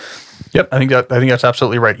idea? Yep, I think that's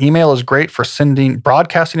absolutely right. Email is great for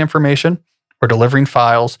broadcasting information or delivering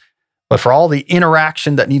files, but for all the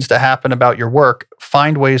interaction that needs to happen about your work,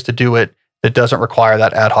 find ways to do it that doesn't require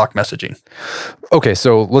that ad hoc messaging. Okay,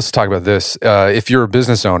 so let's talk about this. If you're a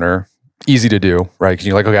business owner, easy to do, right? Because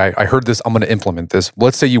you're like, okay, I heard this, I'm going to implement this.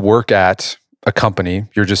 Let's say you work at a company,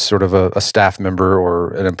 you're just sort of a staff member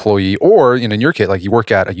or an employee, or in your case, you work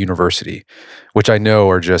at a university, which I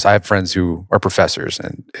know I have friends who are professors,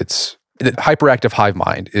 and hyperactive hive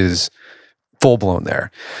mind is full blown there.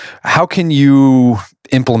 How can you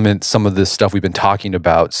implement some of this stuff we've been talking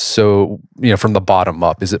about from the bottom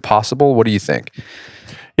up? Is it possible? What do you think?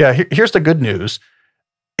 Yeah, here's the good news.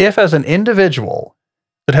 If as an individual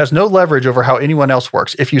that has no leverage over how anyone else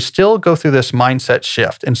works, if you still go through this mindset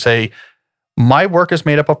shift and say, my work is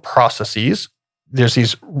made up of processes, there's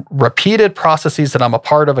these repeated processes that I'm a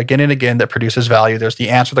part of again and again that produces value. There's the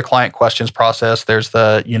answer the client questions process. There's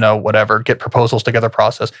the, get proposals together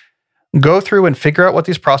process. Go through and figure out what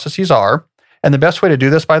these processes are. And the best way to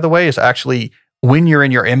do this, by the way, is actually when you're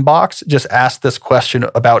in your inbox, just ask this question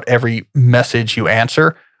about every message you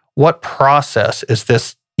answer. What process is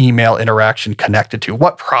this email interaction connected to?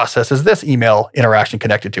 What process is this email interaction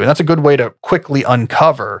connected to? And that's a good way to quickly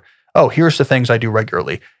uncover, here's the things I do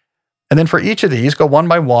regularly. And then for each of these, go one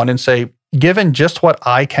by one and say, given just what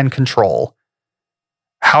I can control,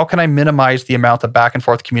 how can I minimize the amount of back and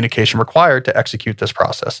forth communication required to execute this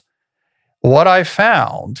process? What I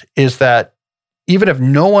found is that even if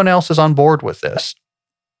no one else is on board with this,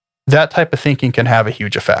 that type of thinking can have a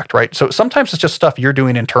huge effect, right? So sometimes it's just stuff you're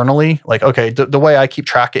doing internally. Like, okay, the way I keep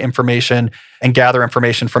track of information and gather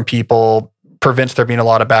information from people prevents there being a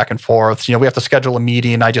lot of back and forth. We have to schedule a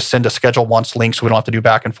meeting. I just send a schedule once link so we don't have to do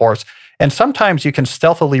back and forth. And sometimes you can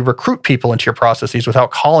stealthily recruit people into your processes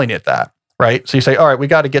without calling it that, right? So you say, all right, we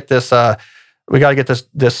got to get this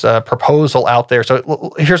proposal out there.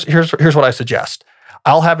 So here's what I suggest.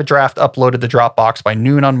 I'll have a draft uploaded to Dropbox by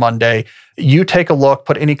noon on Monday. You take a look,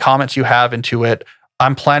 put any comments you have into it.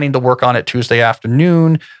 I'm planning to work on it Tuesday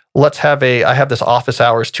afternoon. I have this office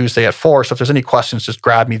hours Tuesday at 4. So if there's any questions, just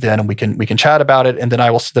grab me then and we can chat about it. And then I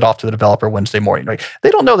will send it off to the developer Wednesday morning. Right? They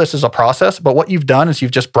don't know this is a process, but what you've done is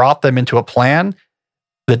you've just brought them into a plan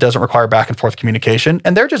that doesn't require back and forth communication.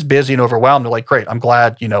 And they're just busy and overwhelmed. They're like, great, I'm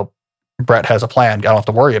glad, Brett has a plan. I don't have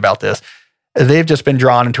to worry about this. They've just been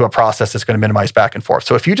drawn into a process that's going to minimize back and forth.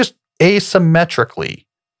 So if you just asymmetrically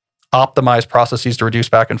optimize processes to reduce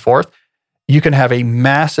back and forth, you can have a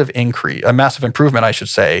massive improvement, I should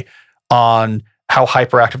say, on how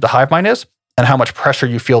hyperactive the hive mind is and how much pressure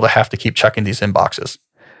you feel to have to keep checking these inboxes.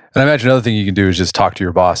 And I imagine another thing you can do is just talk to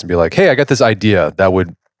your boss and be like, hey, I got this idea that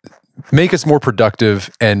would make us more productive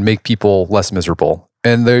and make people less miserable.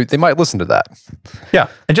 And they might listen to that. Yeah.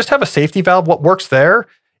 And just have a safety valve. What works there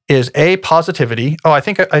is A, positivity. Oh, I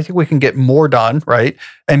think we can get more done, right?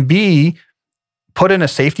 And B, put in a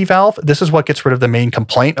safety valve. This is what gets rid of the main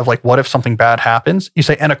complaint of like, what if something bad happens? You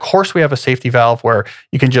say, and of course we have a safety valve where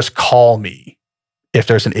you can just call me if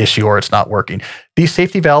there's an issue or it's not working. These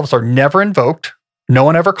safety valves are never invoked. No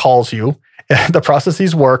one ever calls you. The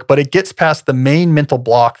processes work, but it gets past the main mental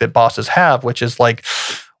block that bosses have, which is like,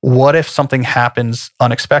 what if something happens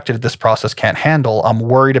unexpected that this process can't handle? I'm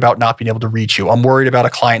worried about not being able to reach you. I'm worried about a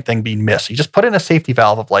client thing being missed. You just put in a safety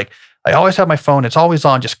valve of like, I always have my phone. It's always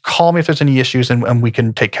on. Just call me if there's any issues and we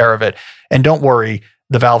can take care of it. And don't worry,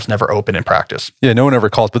 the valve's never open in practice. Yeah, no one ever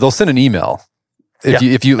calls, but they'll send an email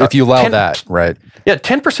if you allow that, right? Yeah,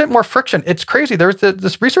 10% more friction. It's crazy.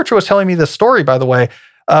 This researcher was telling me this story, by the way,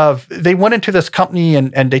 of they went into this company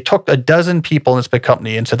and they took a dozen people in this big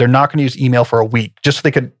company and said they're not going to use email for a week just so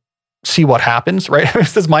they could see what happens, right?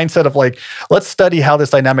 It's this mindset of like, let's study how this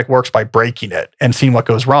dynamic works by breaking it and seeing what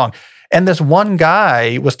goes wrong. And this one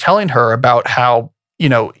guy was telling her about how,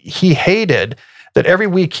 he hated that every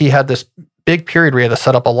week he had this big period where he had to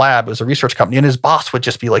set up a lab. It was a research company and his boss would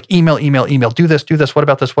just be like, email, do this, what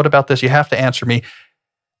about this? You have to answer me.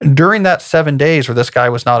 During that 7 days where this guy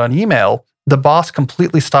was not on email, the boss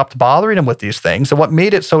completely stopped bothering him with these things. And what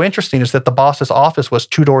made it so interesting is that the boss's office was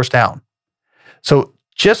 2 doors down. So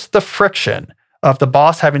just the friction of the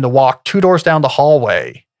boss having to walk 2 doors down the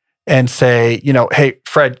hallway and say, hey,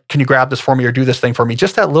 Fred, can you grab this for me or do this thing for me?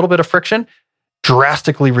 Just that little bit of friction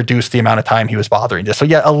drastically reduced the amount of time he was bothering this. So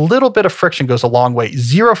yeah, a little bit of friction goes a long way.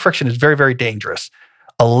 Zero friction is very, very dangerous.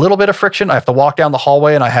 A little bit of friction, I have to walk down the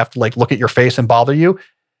hallway and I have to like look at your face and bother you,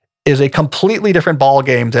 is a completely different ball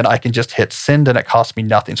game than I can just hit send and it costs me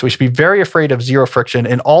nothing. So we should be very afraid of zero friction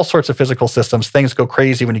in all sorts of physical systems. Things go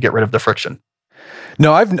crazy when you get rid of the friction.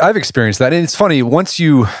 No, I've experienced that. And it's funny,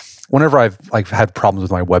 whenever I've like had problems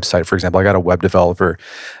with my website, for example, I got a web developer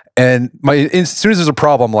and as soon as there's a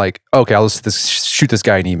problem, I'm like, okay, I'll just shoot this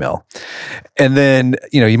guy an email. And then,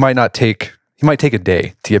 he might take a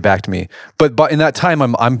day to get back to me. But in that time,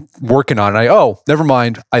 I'm working on it. Never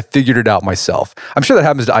mind. I figured it out myself. I'm sure that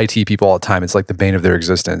happens to IT people all the time. It's like the bane of their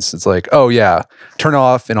existence. It's like, oh yeah, turn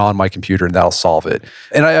off and on my computer and that'll solve it.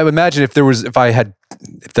 And I imagine if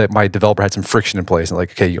my developer had some friction in place and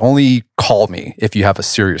like, okay, you only call me if you have a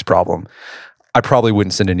serious problem, I probably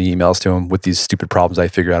wouldn't send any emails to him with these stupid problems I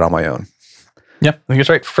figure out on my own. Yeah, I think it's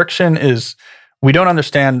right. Friction is, we don't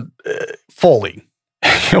understand fully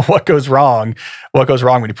what goes wrong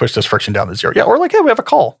when you push this friction down to zero. Yeah, or like, hey, we have a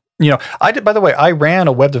call. By the way, I ran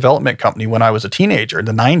a web development company when I was a teenager in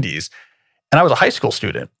the 90s, and I was a high school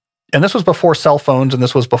student. And this was before cell phones and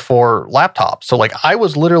this was before laptops. So like I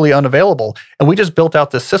was literally unavailable and we just built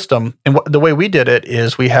out this system. And the way we did it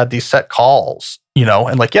is we had these set calls,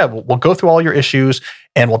 and like, yeah, we'll go through all your issues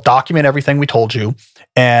and we'll document everything we told you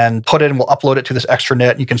and put it and we'll upload it to this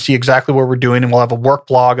extranet. And you can see exactly what we're doing and we'll have a work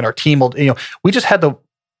blog and our team will, we just had to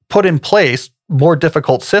put in place more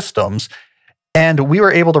difficult systems. And we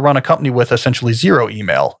were able to run a company with essentially zero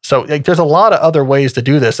email. So like, there's a lot of other ways to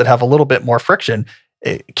do this that have a little bit more friction.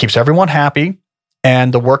 It keeps everyone happy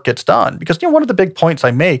and the work gets done. Because one of the big points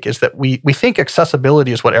I make is that we think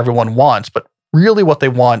accessibility is what everyone wants, but really what they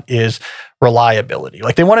want is reliability.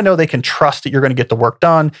 Like they want to know they can trust that you're going to get the work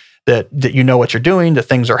done, that you know what you're doing, that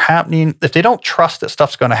things are happening. If they don't trust that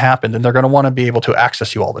stuff's going to happen, then they're going to want to be able to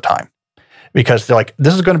access you all the time. Because they're like,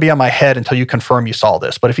 this is going to be on my head until you confirm you saw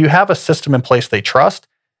this. But if you have a system in place they trust,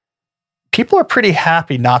 people are pretty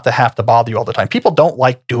happy not to have to bother you all the time. People don't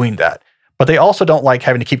like doing that. But they also don't like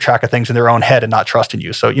having to keep track of things in their own head and not trusting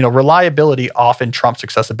you. So, reliability often trumps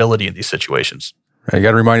accessibility in these situations. You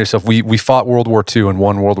got to remind yourself, we fought World War II and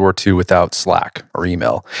won World War II without Slack or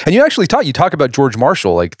email. And you actually talk about George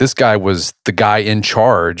Marshall. Like, this guy was the guy in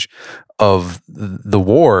charge of the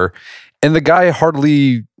war. And the guy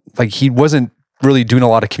hardly, like, he wasn't really doing a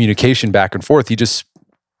lot of communication back and forth. He just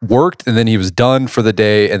worked, and then he was done for the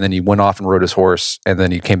day, and then he went off and rode his horse, and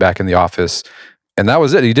then he came back in the office. And that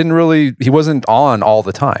was it. He wasn't on all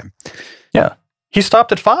the time. Yeah. He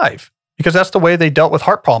stopped at 5. Because that's the way they dealt with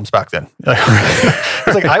heart problems back then.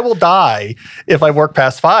 It's like, I will die if I work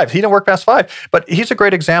past 5. He didn't work past 5. But he's a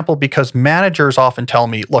great example because managers often tell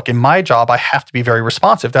me, look, in my job, I have to be very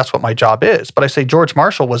responsive. That's what my job is. But I say George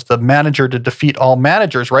Marshall was the manager to defeat all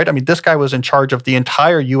managers, right? I mean, this guy was in charge of the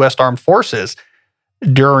entire U.S. Armed Forces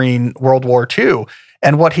during World War II.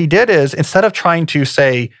 And what he did is, instead of trying to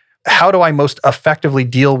say, how do I most effectively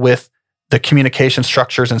deal with the communication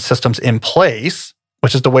structures and systems in place,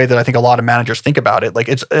 which is the way that I think a lot of managers think about it. Like,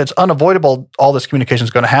 it's unavoidable, all this communication is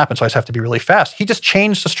going to happen, so I just have to be really fast. He just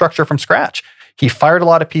changed the structure from scratch. He fired a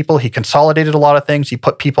lot of people, he consolidated a lot of things, he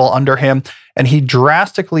put people under him, and he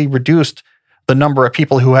drastically reduced the number of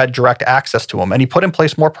people who had direct access to him. And he put in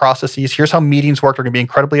place more processes. Here's how meetings work. They're going to be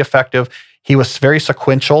incredibly effective. He was very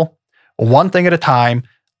sequential, one thing at a time.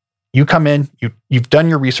 You come in, you've done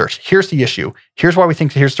your research. Here's the issue. Here's why we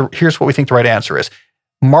think here's what we think the right answer is.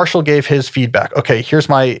 Marshall gave his feedback. Okay, here's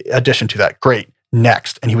my addition to that. Great.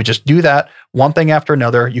 Next. And he would just do that one thing after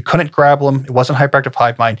another. You couldn't grab them. It wasn't hyperactive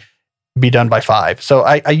hive mind. Be done by 5. So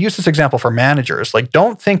I use this example for managers. Like,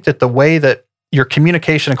 don't think that the way that your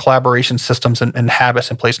communication and collaboration systems and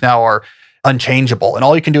habits in place now are unchangeable. And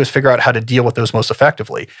all you can do is figure out how to deal with those most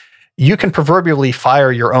effectively. You can proverbially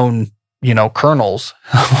fire your own, kernels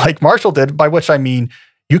like Marshall did, by which I mean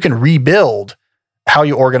you can rebuild how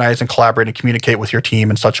you organize and collaborate and communicate with your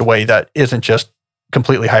team in such a way that isn't just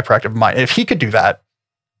completely hyperactive mind. If he could do that,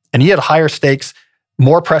 and he had higher stakes,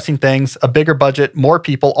 more pressing things, a bigger budget, more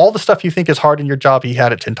people, all the stuff you think is hard in your job, he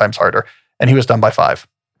had it 10 times harder, and he was done by 5.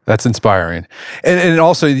 That's inspiring. And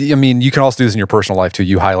also, I mean, you can also do this in your personal life too.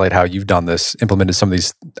 You highlight how you've done this, implemented some of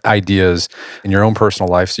these ideas in your own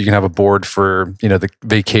personal life. So you can have a board for, the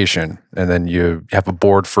vacation, and then you have a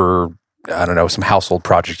board for, I don't know, some household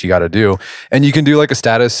project you got to do. And you can do like a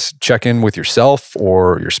status check-in with yourself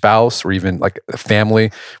or your spouse or even like a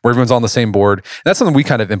family where everyone's on the same board. And that's something we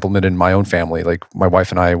kind of implemented in my own family. Like, my wife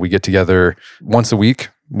and I, we get together once a week.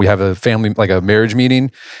 We have a family, like a marriage meeting,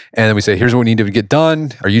 and then we say, here's what we need to get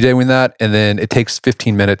done. Are you doing that? And then it takes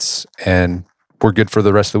 15 minutes and we're good for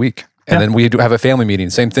the rest of the week. And then we do have a family meeting.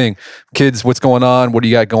 Same thing. Kids, what's going on? What do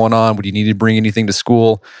you got going on? Would you need to bring anything to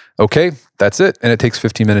school? Okay, that's it. And it takes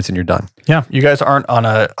 15 minutes and you're done. Yeah. You guys aren't on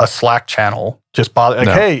a Slack channel just bother like,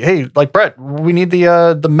 no. hey, like, Brett, we need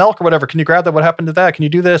the milk or whatever. Can you grab that? What happened to that? Can you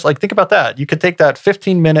do this? Like, think about that. You could take that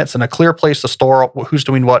 15 minutes and a clear place to store who's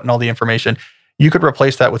doing what and all the information. You could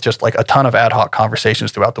replace that with just like a ton of ad hoc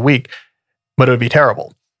conversations throughout the week, but it would be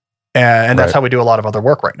terrible. And that's how we do a lot of other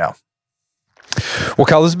work right now. Well,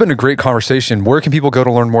 Cal, this has been a great conversation. Where can people go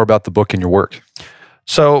to learn more about the book and your work?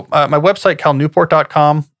 So my website,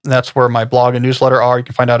 calnewport.com, that's where my blog and newsletter are. You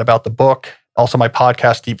can find out about the book. Also my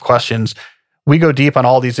podcast, Deep Questions. We go deep on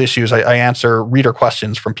all these issues. I answer reader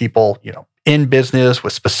questions from people, in business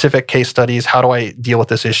with specific case studies. How do I deal with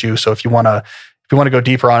this issue? So if you want to go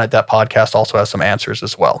deeper on it, that podcast also has some answers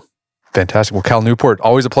as well. Fantastic. Well, Cal Newport,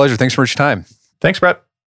 always a pleasure. Thanks for your time. Thanks, Brett.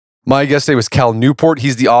 My guest today was Cal Newport.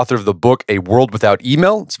 He's the author of the book, A World Without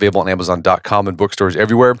Email. It's available on Amazon.com and bookstores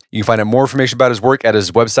everywhere. You can find out more information about his work at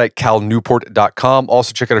his website, calnewport.com.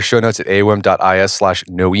 Also, check out our show notes at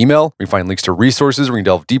aom.is/noemail. We find links to resources where we can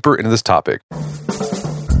delve deeper into this topic.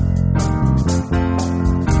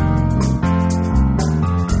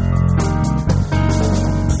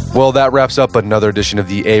 Well, that wraps up another edition of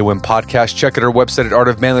the AOM podcast. Check out our website at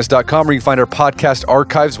artofmanliness.com where you can find our podcast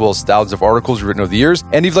archives, as well as thousands of articles written over the years.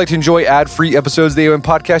 And if you'd like to enjoy ad-free episodes of the AOM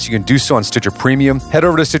podcast, you can do so on Stitcher Premium. Head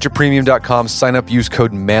over to StitcherPremium.com, sign up, use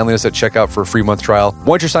code manliness at checkout for a free month trial.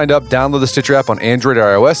 Once you're signed up, download the Stitcher app on Android or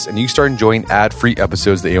iOS, and you can start enjoying ad-free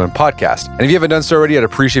episodes of the AOM podcast. And if you haven't done so already, I'd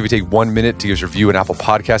appreciate if you take 1 minute to give us a review on Apple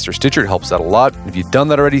Podcasts or Stitcher. It helps out a lot. And if you've done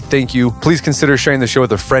that already, thank you. Please consider sharing the show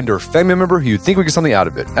with a friend or family member who you think would get something out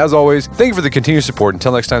of it. As always, thank you for the continued support.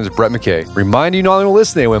 Until next time, it's Brett McKay, reminding you not only to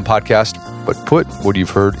listen to the AOM podcast, but put what you've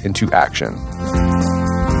heard into action.